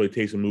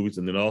blaxploitation movies,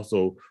 and then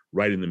also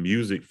writing the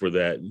music for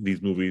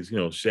these movies.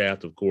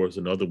 Shaft, of course,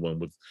 another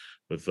one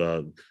with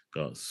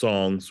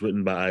songs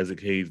written by Isaac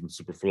Hayes and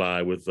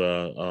Superfly.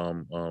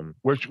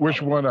 With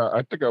which one?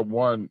 I think I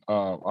won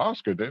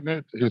Oscar, didn't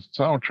it? His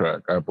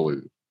soundtrack, I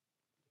believe.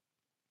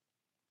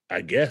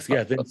 I guess,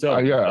 yeah, I think so.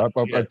 I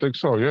think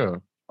so. Yeah.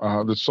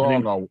 The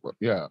song,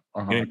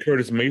 And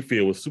Curtis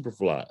Mayfield was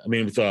Superfly. I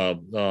mean, it's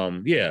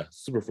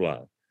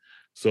Superfly.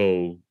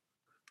 So,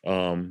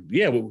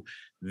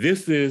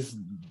 this is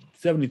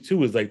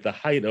 72 is like the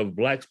height of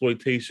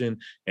blaxploitation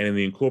and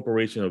the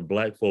incorporation of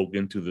Black folk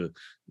into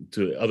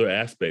other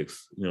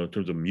aspects, in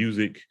terms of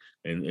music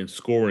and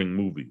scoring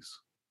movies.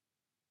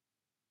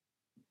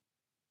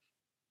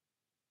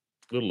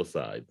 Little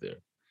aside there.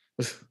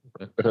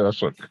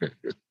 That's okay.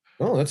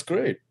 Oh, that's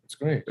great. It's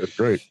great. It's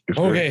great.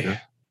 Okay. Great.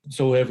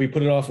 So have we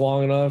put it off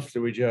long enough?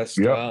 Do we just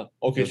should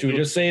we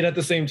just say it at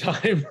the same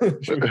time?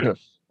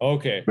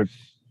 Okay.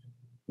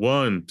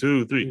 1,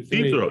 2, 3.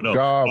 Deep Throat. No.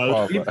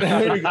 There we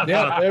go.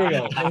 Yeah, there we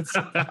go.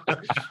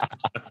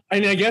 I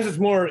mean, I guess it's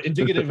more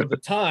indicative of the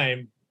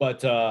time,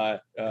 but I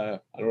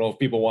don't know if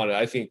people want it.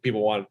 I think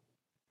people want.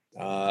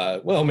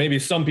 Maybe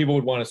some people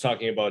would want us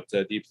talking about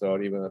Deep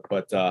Throat, even,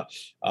 but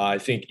I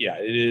think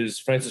it is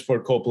Francis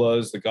Ford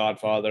Coppola's The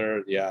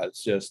Godfather. Yeah,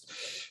 it's just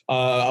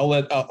I'll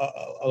let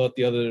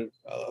the other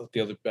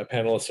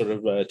panelists sort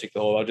of take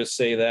the whole. I'll just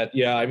say that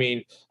I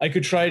mean, I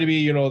could try to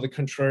be the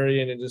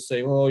contrarian and just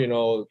say,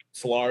 well,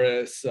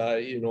 Solaris,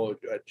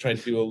 trying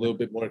to do a little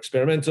bit more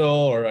experimental,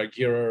 or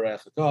Gira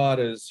Wrath of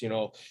God is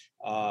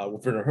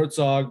with Werner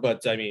Herzog,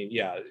 but I mean,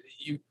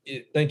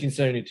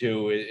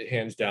 1972,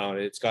 hands down,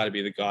 it's got to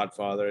be The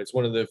Godfather. It's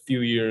one of the few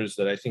years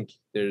that I think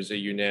there's a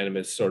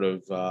unanimous sort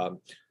of,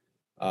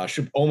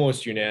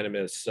 almost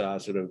unanimous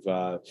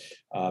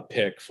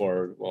pick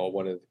for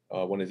one of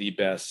the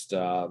best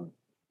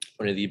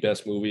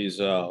movies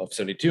of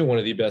 72, one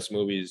of the best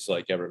movies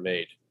like ever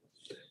made.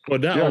 Well,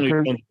 not only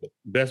one of the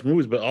best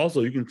movies, but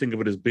also you can think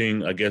of it as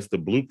being, I guess, the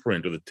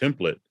blueprint or the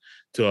template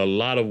to a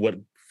lot of what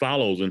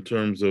follows in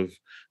terms of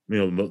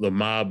the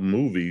mob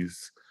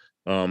movies.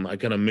 I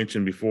kind of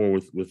mentioned before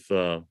with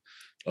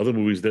other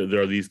movies that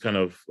there are these kind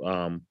of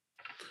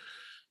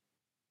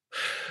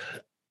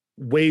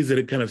ways that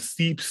it kind of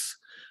seeps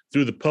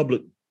into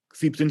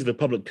the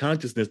public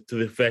consciousness, to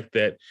the effect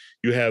that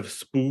you have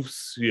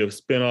spoofs, you have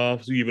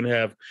spinoffs, you even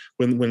have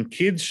when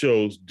kids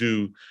shows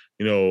do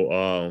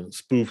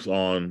spoofs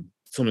on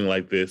something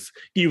like this,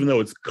 even though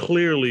it's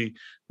clearly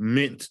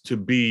meant to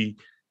be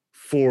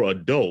for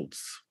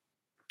adults.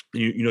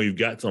 You've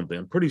got something.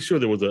 I'm pretty sure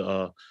there was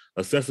a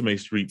Sesame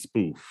Street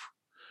spoof,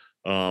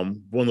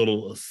 one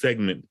little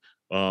segment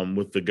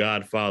with the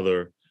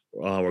Godfather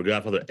or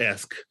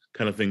Godfather-esque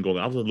kind of thing going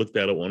on. I'll have to look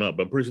that one up,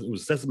 but I'm pretty sure it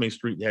was Sesame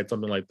Street had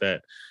something like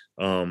that.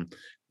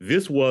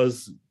 This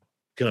was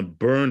kind of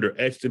burned or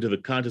etched into the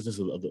consciousness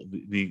of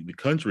the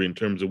country in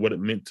terms of what it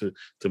meant to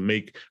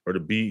make or to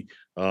be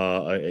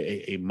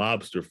a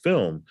mobster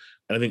film.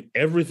 And I think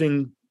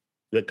everything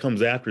that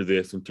comes after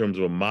this in terms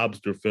of a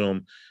mobster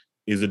film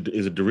is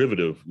a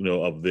derivative,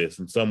 of this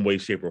in some way,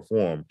 shape, or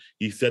form.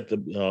 He set the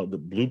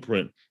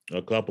blueprint.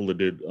 Coppola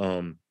did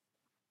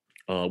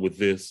with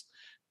this,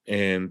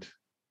 And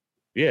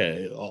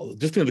yeah,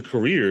 just in the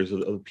careers of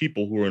the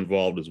people who are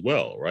involved as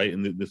well, right?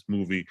 In this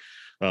movie,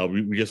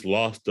 we just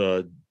lost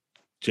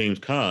James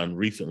Caan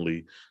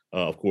recently,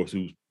 of course,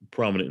 who's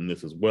prominent in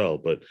this as well.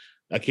 But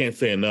I can't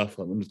say enough.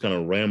 I'm just kind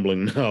of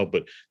rambling now,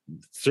 but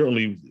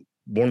certainly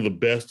one of the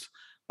best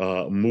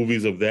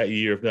movies of that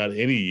year, if not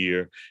any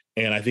year.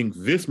 And I think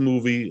this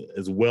movie,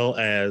 as well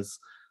as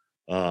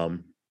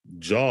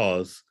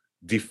Jaws,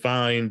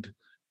 defined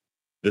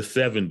the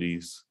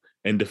 70s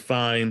and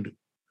defined,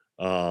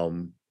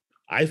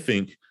 I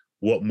think,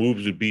 what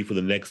movies would be for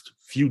the next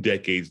few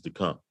decades to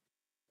come.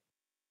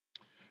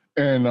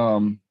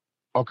 And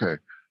okay,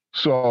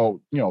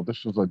 so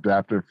this was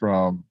adapted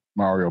from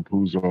Mario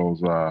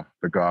Puzo's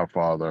The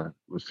Godfather,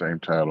 the same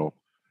title,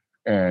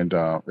 and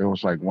it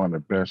was like one of the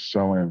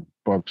best-selling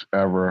books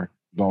ever.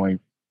 The only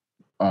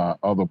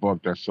other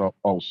book that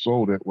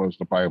sold it was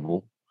the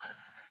Bible,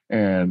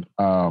 and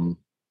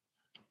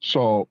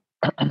so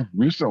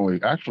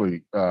recently,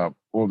 actually,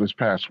 this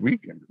past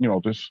weekend,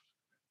 this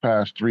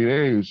past 3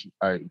 days,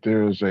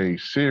 there's a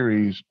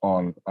series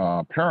on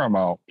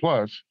Paramount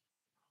Plus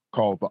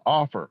called The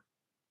Offer.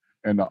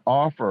 And The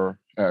Offer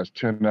has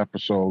 10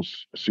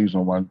 episodes,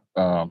 season one.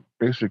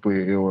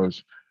 Basically, it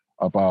was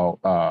about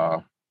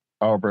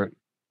Albert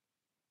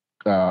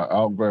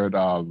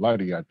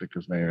Luddy, I think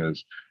his name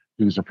is.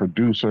 He's a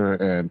producer.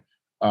 And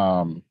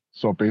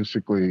so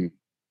basically,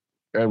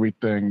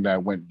 everything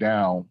that went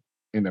down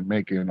in the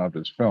making of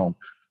this film,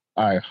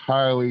 I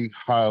highly,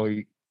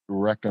 highly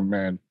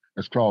recommend.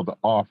 It's called The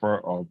Offer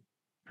of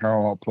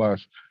Paramount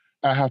Plus.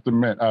 I have to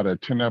admit, out of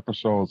 10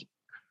 episodes,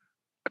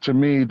 to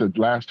me, the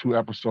last 2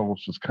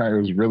 episodes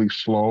was really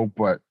slow,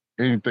 but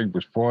anything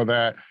before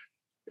that,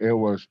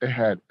 it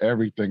had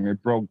everything.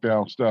 It broke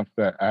down stuff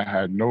that I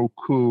had no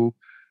clue,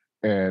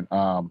 and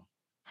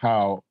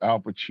how Al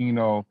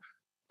Pacino,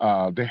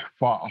 they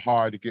fought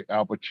hard to get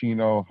Al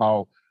Pacino,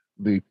 how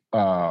the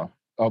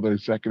other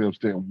executives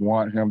didn't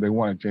want him. They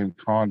wanted James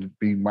Caan to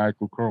be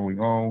Michael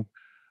Corleone,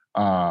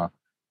 and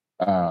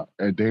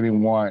they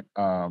didn't want,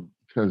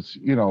 because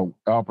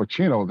Al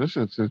Pacino, this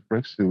is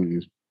basically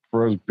his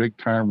first big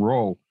time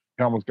role.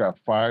 He almost got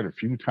fired a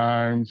few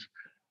times.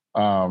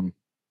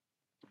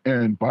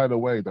 And by the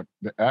way, the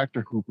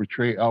actor who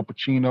portrayed Al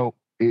Pacino,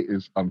 it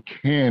is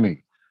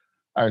uncanny.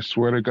 I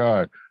swear to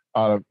God.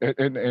 And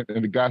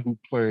the guy who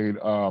played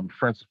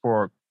Francis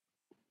Ford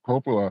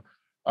Coppola,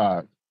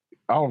 I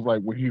was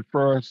like, when he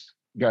first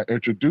got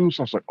introduced,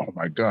 I was like, oh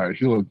my God,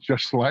 he looked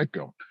just like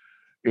him,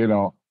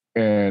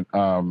 And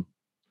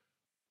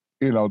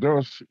there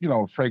was,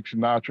 Frank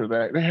Sinatra.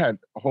 That they had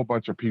a whole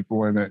bunch of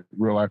people in it,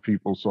 real life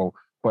people. So,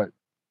 but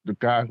the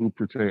guy who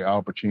portrayed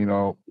Al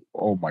Pacino,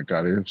 oh my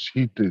God,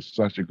 he did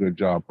such a good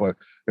job. But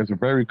it's a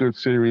very good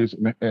series,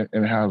 and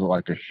it has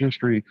like a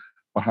history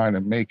behind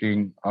the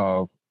making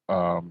of.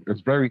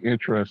 It's very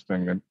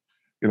interesting, and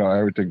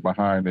everything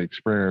behind the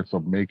experience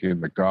of making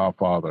The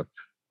Godfather.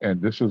 And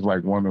this is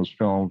like one of those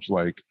films,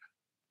 like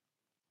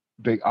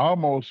they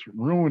almost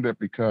ruined it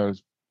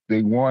because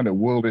they wanted to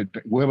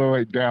whittle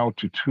it down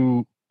to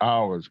 2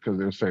 hours because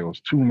they say it was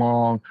too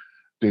long.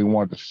 They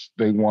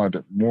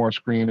wanted more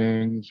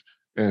screenings,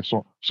 and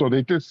so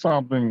they did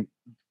something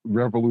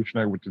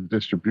revolutionary with the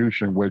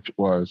distribution, which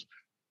was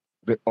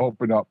they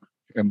opened up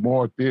in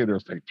more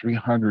theaters, like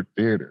 300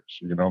 theaters.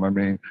 You know what I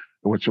mean?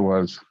 Which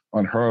was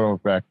unheard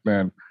of back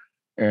then,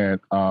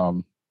 and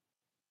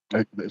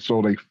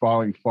so they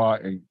finally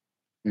fought, and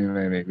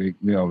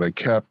they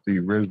kept the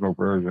original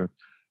version.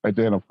 And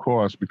then, of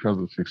course, because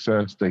of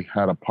success, they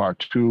had a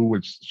part 2,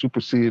 which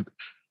superseded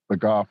The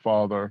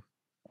Godfather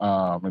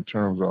in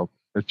terms of,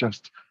 it's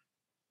just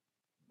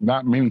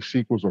not many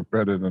sequels are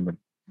better than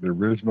the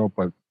original,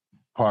 but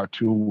part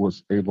 2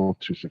 was able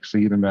to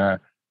succeed in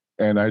that.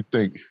 And I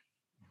think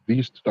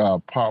these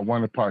part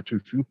 1 and part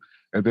 2,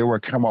 if they were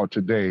to come out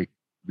today,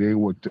 they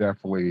would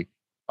definitely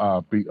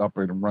be up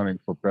and running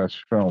for best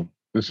film.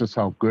 This is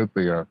how good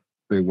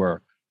they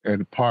were.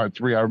 And part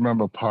 3, I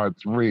remember part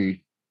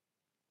 3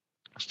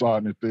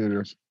 starting in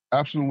theaters.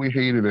 Absolutely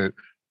hated it,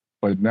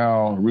 but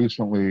now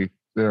recently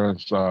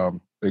there's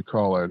they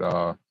call it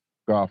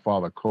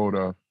Godfather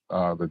Coda,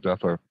 the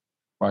death of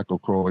Michael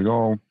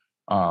Corleone,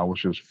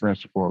 which is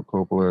Francis Ford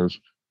Coppola's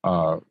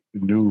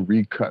new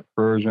recut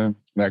version.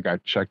 And I got to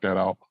check that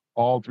out.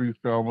 All 3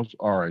 films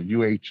are in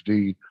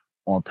UHD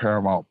on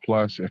Paramount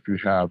Plus if you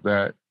have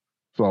that.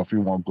 So if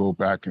you want to go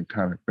back and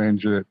kind of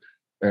binge it,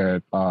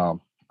 and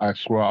I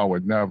swear I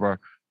would never,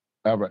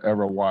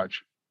 ever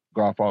watch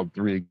Godfather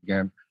 3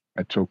 again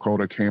until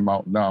Coda came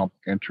out. Now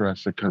I'm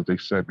interested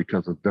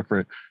because of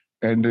different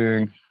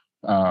ending,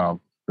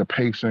 the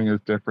pacing is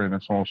different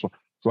and so on. So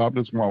I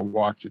just want to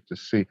watch it to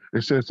see.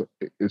 It says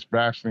it's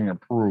vastly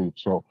improved,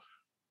 so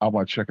I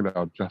want to check it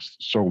out just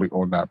solely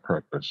on that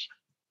purpose.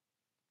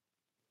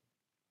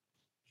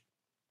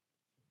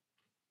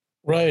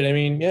 Right. I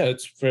mean, yeah,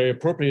 it's very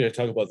appropriate to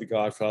talk about The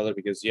Godfather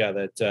because, yeah,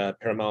 that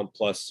Paramount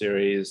Plus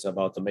series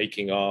about the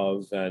making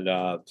of and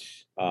all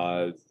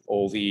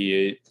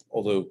the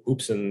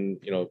hoops and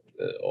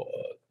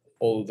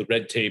all the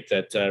red tape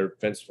that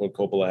Francis Ford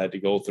Coppola had to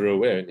go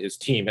through and his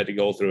team had to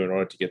go through in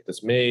order to get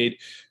this made.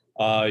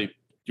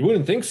 You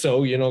wouldn't think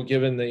so,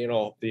 given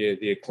the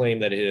the acclaim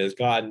that it has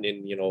gotten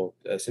in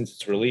since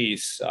its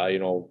release.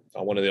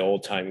 One of the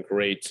all-time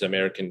great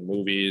American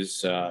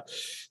movies,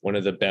 one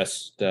of the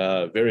best,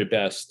 very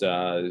best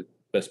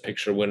Best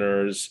Picture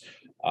winners.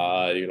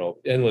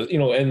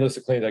 Endless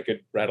acclaims I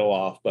could rattle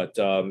off. But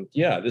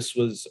this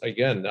was,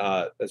 again,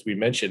 as we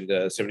mentioned,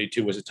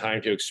 72 was a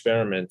time to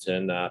experiment,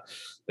 and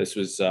this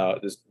was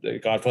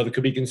Godfather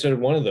could be considered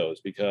one of those,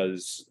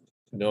 because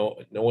no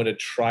one had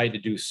tried to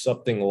do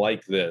something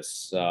like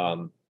this.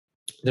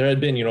 There had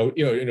been,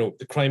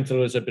 the crime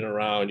thrillers have been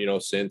around,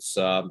 since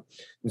the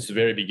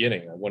very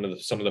beginning.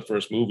 Some of the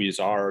first movies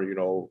are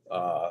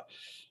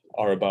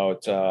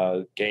about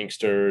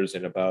gangsters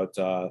and about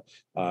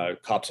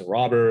cops and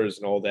robbers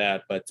and all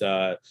that. But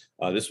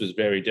this was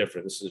very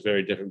different. This is a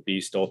very different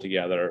beast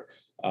altogether.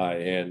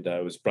 And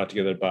it was brought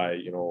together by,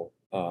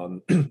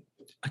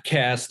 a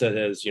cast that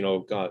has,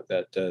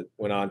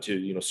 went on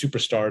to,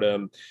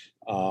 superstardom.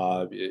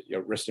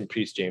 Rest in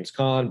peace, James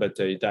Caan, but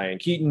Diane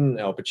Keaton,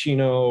 Al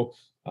Pacino,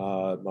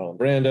 Marlon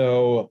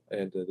Brando,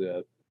 and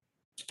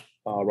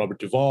Robert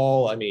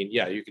Duvall. I mean,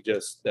 you could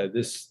just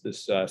this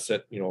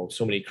set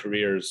so many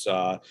careers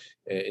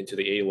into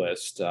the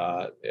A-list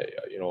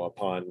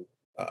upon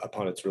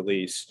its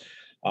release.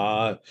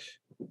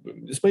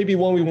 This may be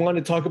one we want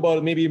to talk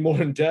about maybe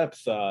more in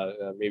depth,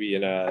 maybe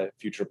in a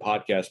future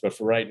podcast. But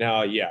for right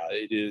now,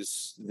 it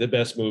is the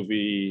best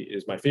movie.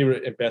 Is my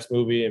favorite and best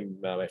movie, and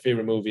my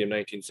favorite movie in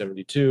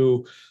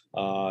 1972.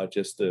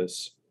 Just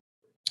this.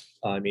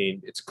 I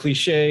mean, it's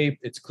cliche.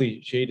 It's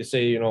cliche to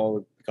say,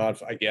 God,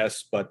 I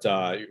guess, but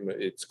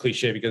it's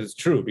cliche because it's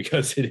true,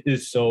 because it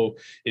is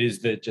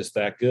just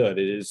that good.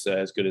 It is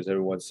as good as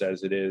everyone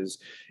says it is.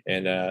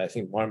 And I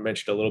think Martin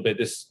mentioned a little bit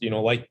this,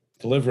 like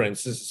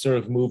Deliverance, this is the sort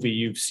of movie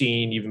you've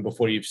seen even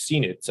before you've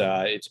seen it.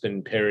 It's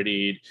been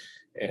parodied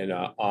and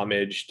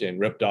homaged and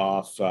ripped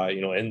off,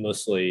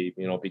 endlessly,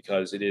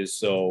 because it is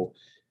so,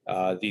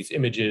 these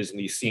images and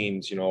these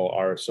scenes,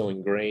 are so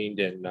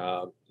ingrained in,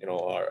 our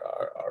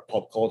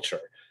pop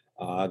culture.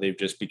 They've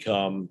just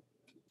become,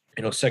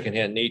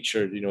 secondhand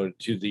nature,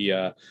 to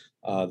the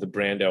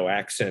Brando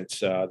accent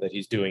that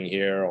he's doing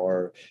here,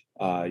 or,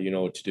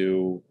 to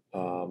do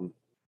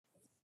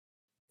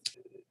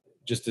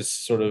just this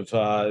sort of,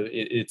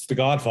 it's The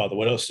Godfather.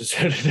 What else is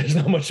there? There's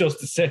not much else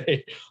to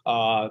say.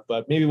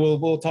 But maybe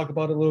we'll talk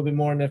about it a little bit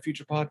more in a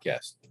future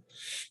podcast.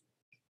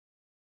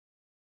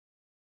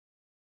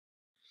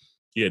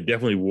 Yeah,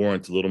 definitely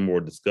warrants a little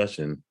more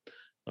discussion.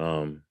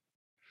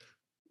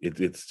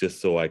 It's just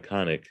so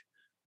iconic,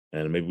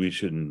 and maybe we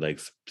shouldn't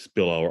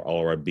spill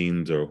all our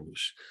beans, or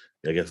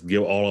I guess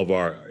give all of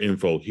our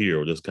info here.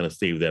 We'll just kind of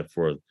save that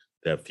for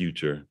that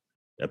future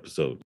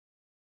episode.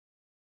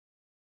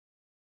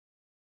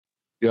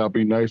 Yeah, it'd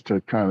be nice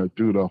to kind of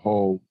do the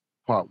whole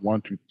part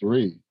 1, 2,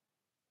 3,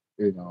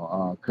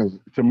 because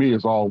to me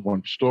it's all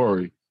one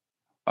story.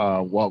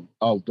 Well,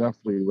 I'll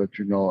definitely let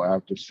you know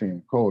after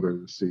seeing Coda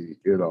to see,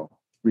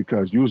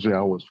 because usually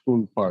I would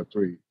exclude part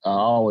 3. I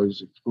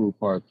always exclude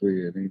part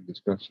 3 in any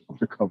discussion when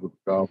it comes to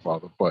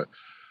Godfather. But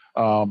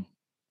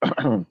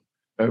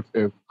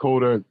if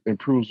Coda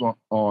improves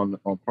on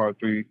part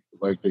 3,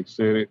 like they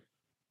said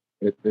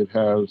it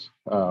has,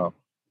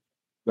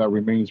 that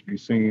remains to be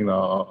seen.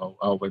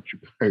 I'll let you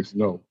guys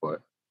know. But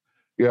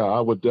yeah,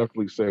 I would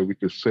definitely say we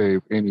could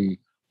save any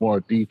more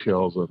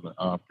details and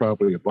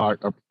probably a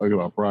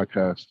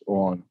broadcast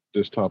on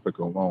this topic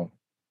alone.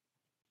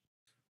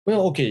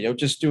 Well, okay, I'll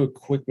just do a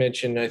quick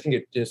mention. I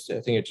think it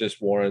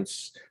just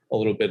warrants a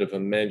little bit of a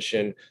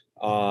mention.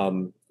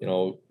 We're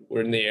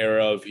in the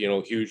era of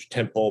huge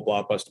tentpole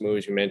blockbuster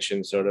movies. You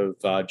mentioned sort of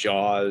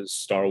Jaws,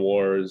 Star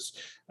Wars,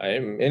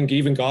 and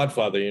even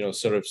Godfather.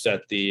 Sort of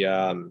set the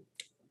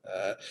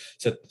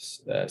set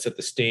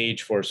the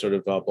stage for sort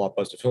of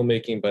blockbuster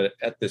filmmaking. But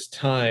at this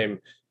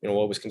time,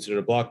 what was considered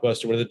a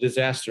blockbuster were the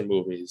disaster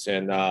movies,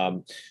 and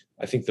I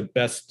think the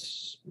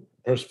best,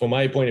 from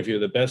my point of view,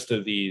 the best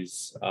of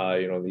these,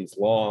 these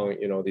long,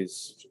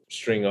 these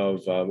string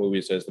of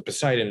movies as the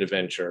Poseidon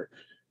Adventure.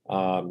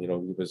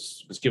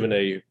 Was given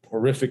a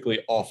horrifically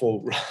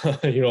awful,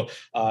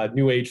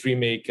 new age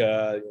remake,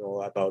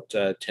 about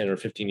 10 or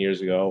 15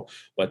 years ago.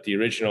 But the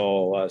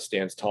original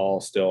stands tall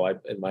still.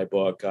 In my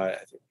book, I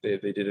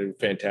think they did a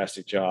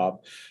fantastic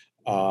job.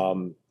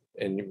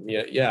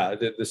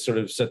 This sort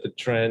of set the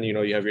trend.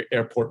 You have your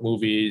airport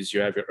movies,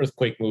 you have your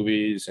earthquake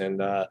movies,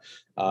 and the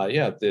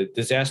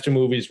disaster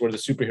movies were the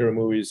superhero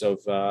movies of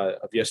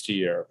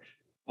yesteryear.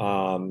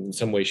 In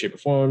some way, shape, or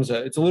forms,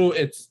 there's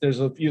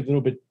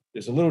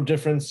a little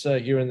difference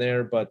here and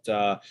there, but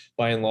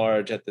by and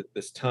large, at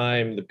this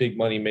time, the big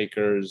money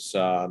makers,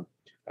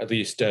 at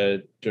least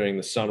during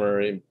the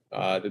summer,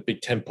 the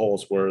big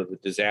tentpoles were the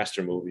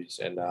disaster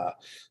movies, and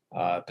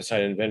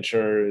Poseidon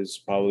Adventure is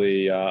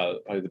probably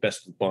the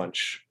best of the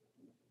bunch.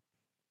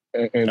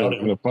 And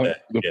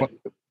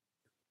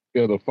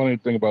the funny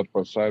thing about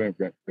Poseidon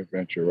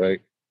Adventure, right?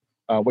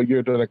 What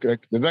year did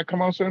that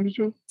come out?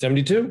 72?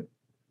 72.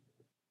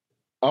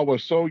 I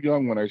was so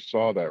young when I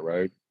saw that,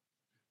 right?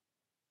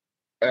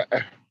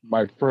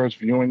 My first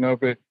viewing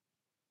of it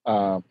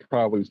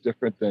probably is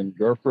different than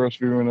your first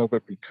viewing of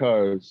it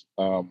because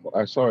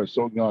I saw it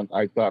so young.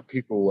 I thought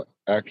people were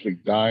actually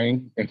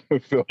dying in the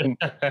film.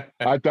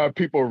 I thought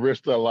people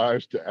risked their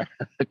lives to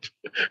act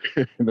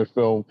in the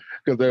film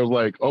because they were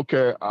like,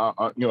 okay,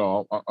 I'm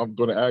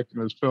going to act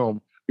in this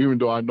film, even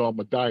though I know I'm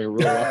gonna die in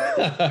real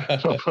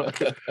life. So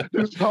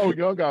this is how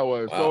young I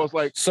was. Wow. So it's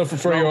like suffer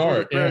for your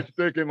art. Yeah.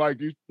 Thinking like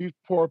these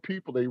poor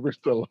people, they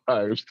risk their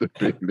lives to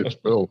be in this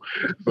film.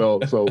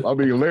 So I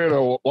mean, later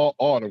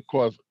on, of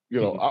course,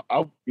 I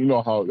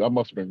how I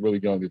must have been really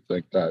young to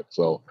think that.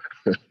 So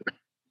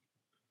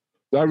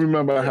I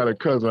remember I had a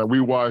cousin. We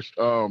watched.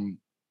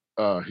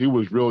 He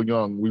was real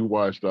young. We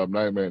watched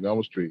Nightmare on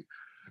Elm Street,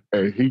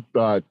 and he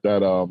thought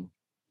that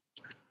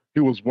he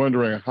was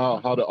wondering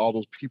how did all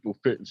those people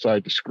fit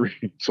inside the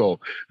screen. So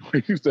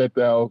when he said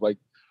that, I was like,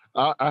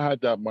 I had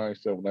that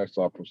mindset when I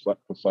saw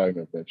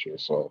Poseidon Adventure.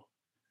 So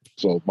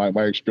my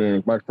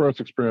experience, my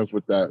first experience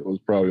with that was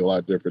probably a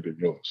lot different than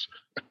yours.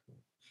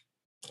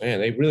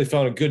 Man, they really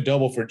found a good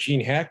double for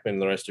Gene Hackman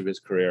the rest of his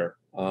career.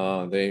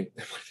 They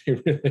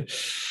really,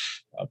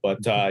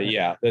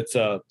 yeah, that's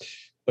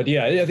but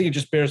yeah, I think it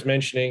just bears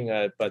mentioning.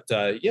 Yeah,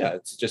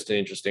 it's just an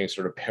interesting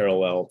sort of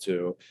parallel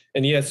to,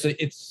 and yes,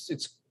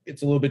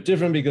 it's a little bit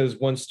different because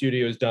one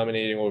studio is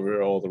dominating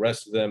over all the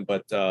rest of them,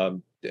 but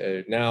now,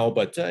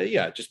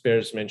 yeah, it just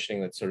bears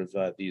mentioning that sort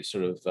of these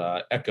sort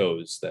of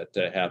echoes that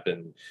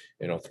happen,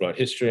 throughout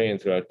history and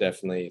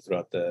definitely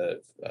throughout the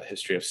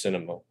history of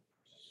cinema.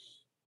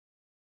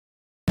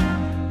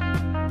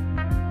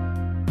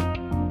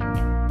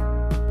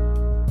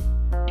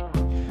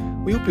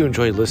 We hope you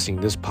enjoyed listening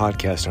to this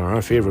podcast on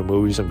our favorite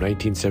movies of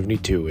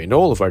 1972 and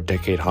all of our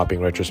decade-hopping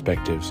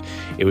retrospectives.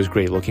 It was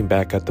great looking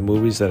back at the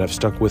movies that have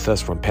stuck with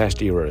us from past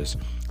eras.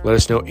 Let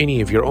us know any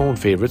of your own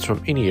favorites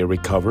from any era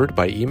covered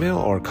by email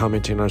or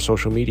commenting on our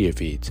social media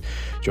feeds.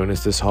 Join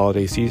us this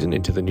holiday season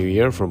into the new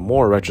year for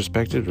more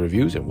retrospective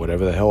reviews and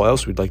whatever the hell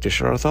else we'd like to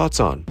share our thoughts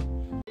on.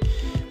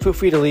 Feel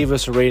free to leave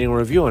us a rating or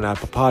review on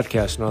Apple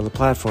Podcasts and other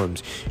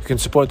platforms. You can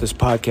support this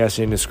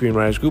podcast and the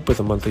Screenwriters Group with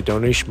a monthly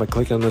donation by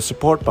clicking on the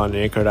support button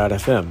at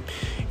Anchor.fm.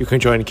 You can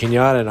join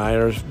Kenyatta and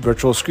our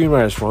virtual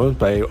screenwriters forums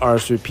by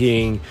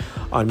RSVPing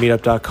on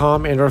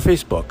Meetup.com and our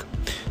Facebook.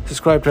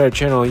 Subscribe to our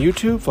channel on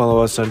YouTube,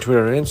 follow us on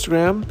Twitter and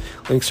Instagram.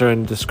 Links are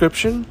in the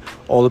description.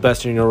 All the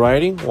best in your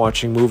writing,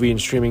 watching movie and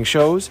streaming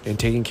shows, and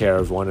taking care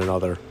of one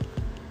another.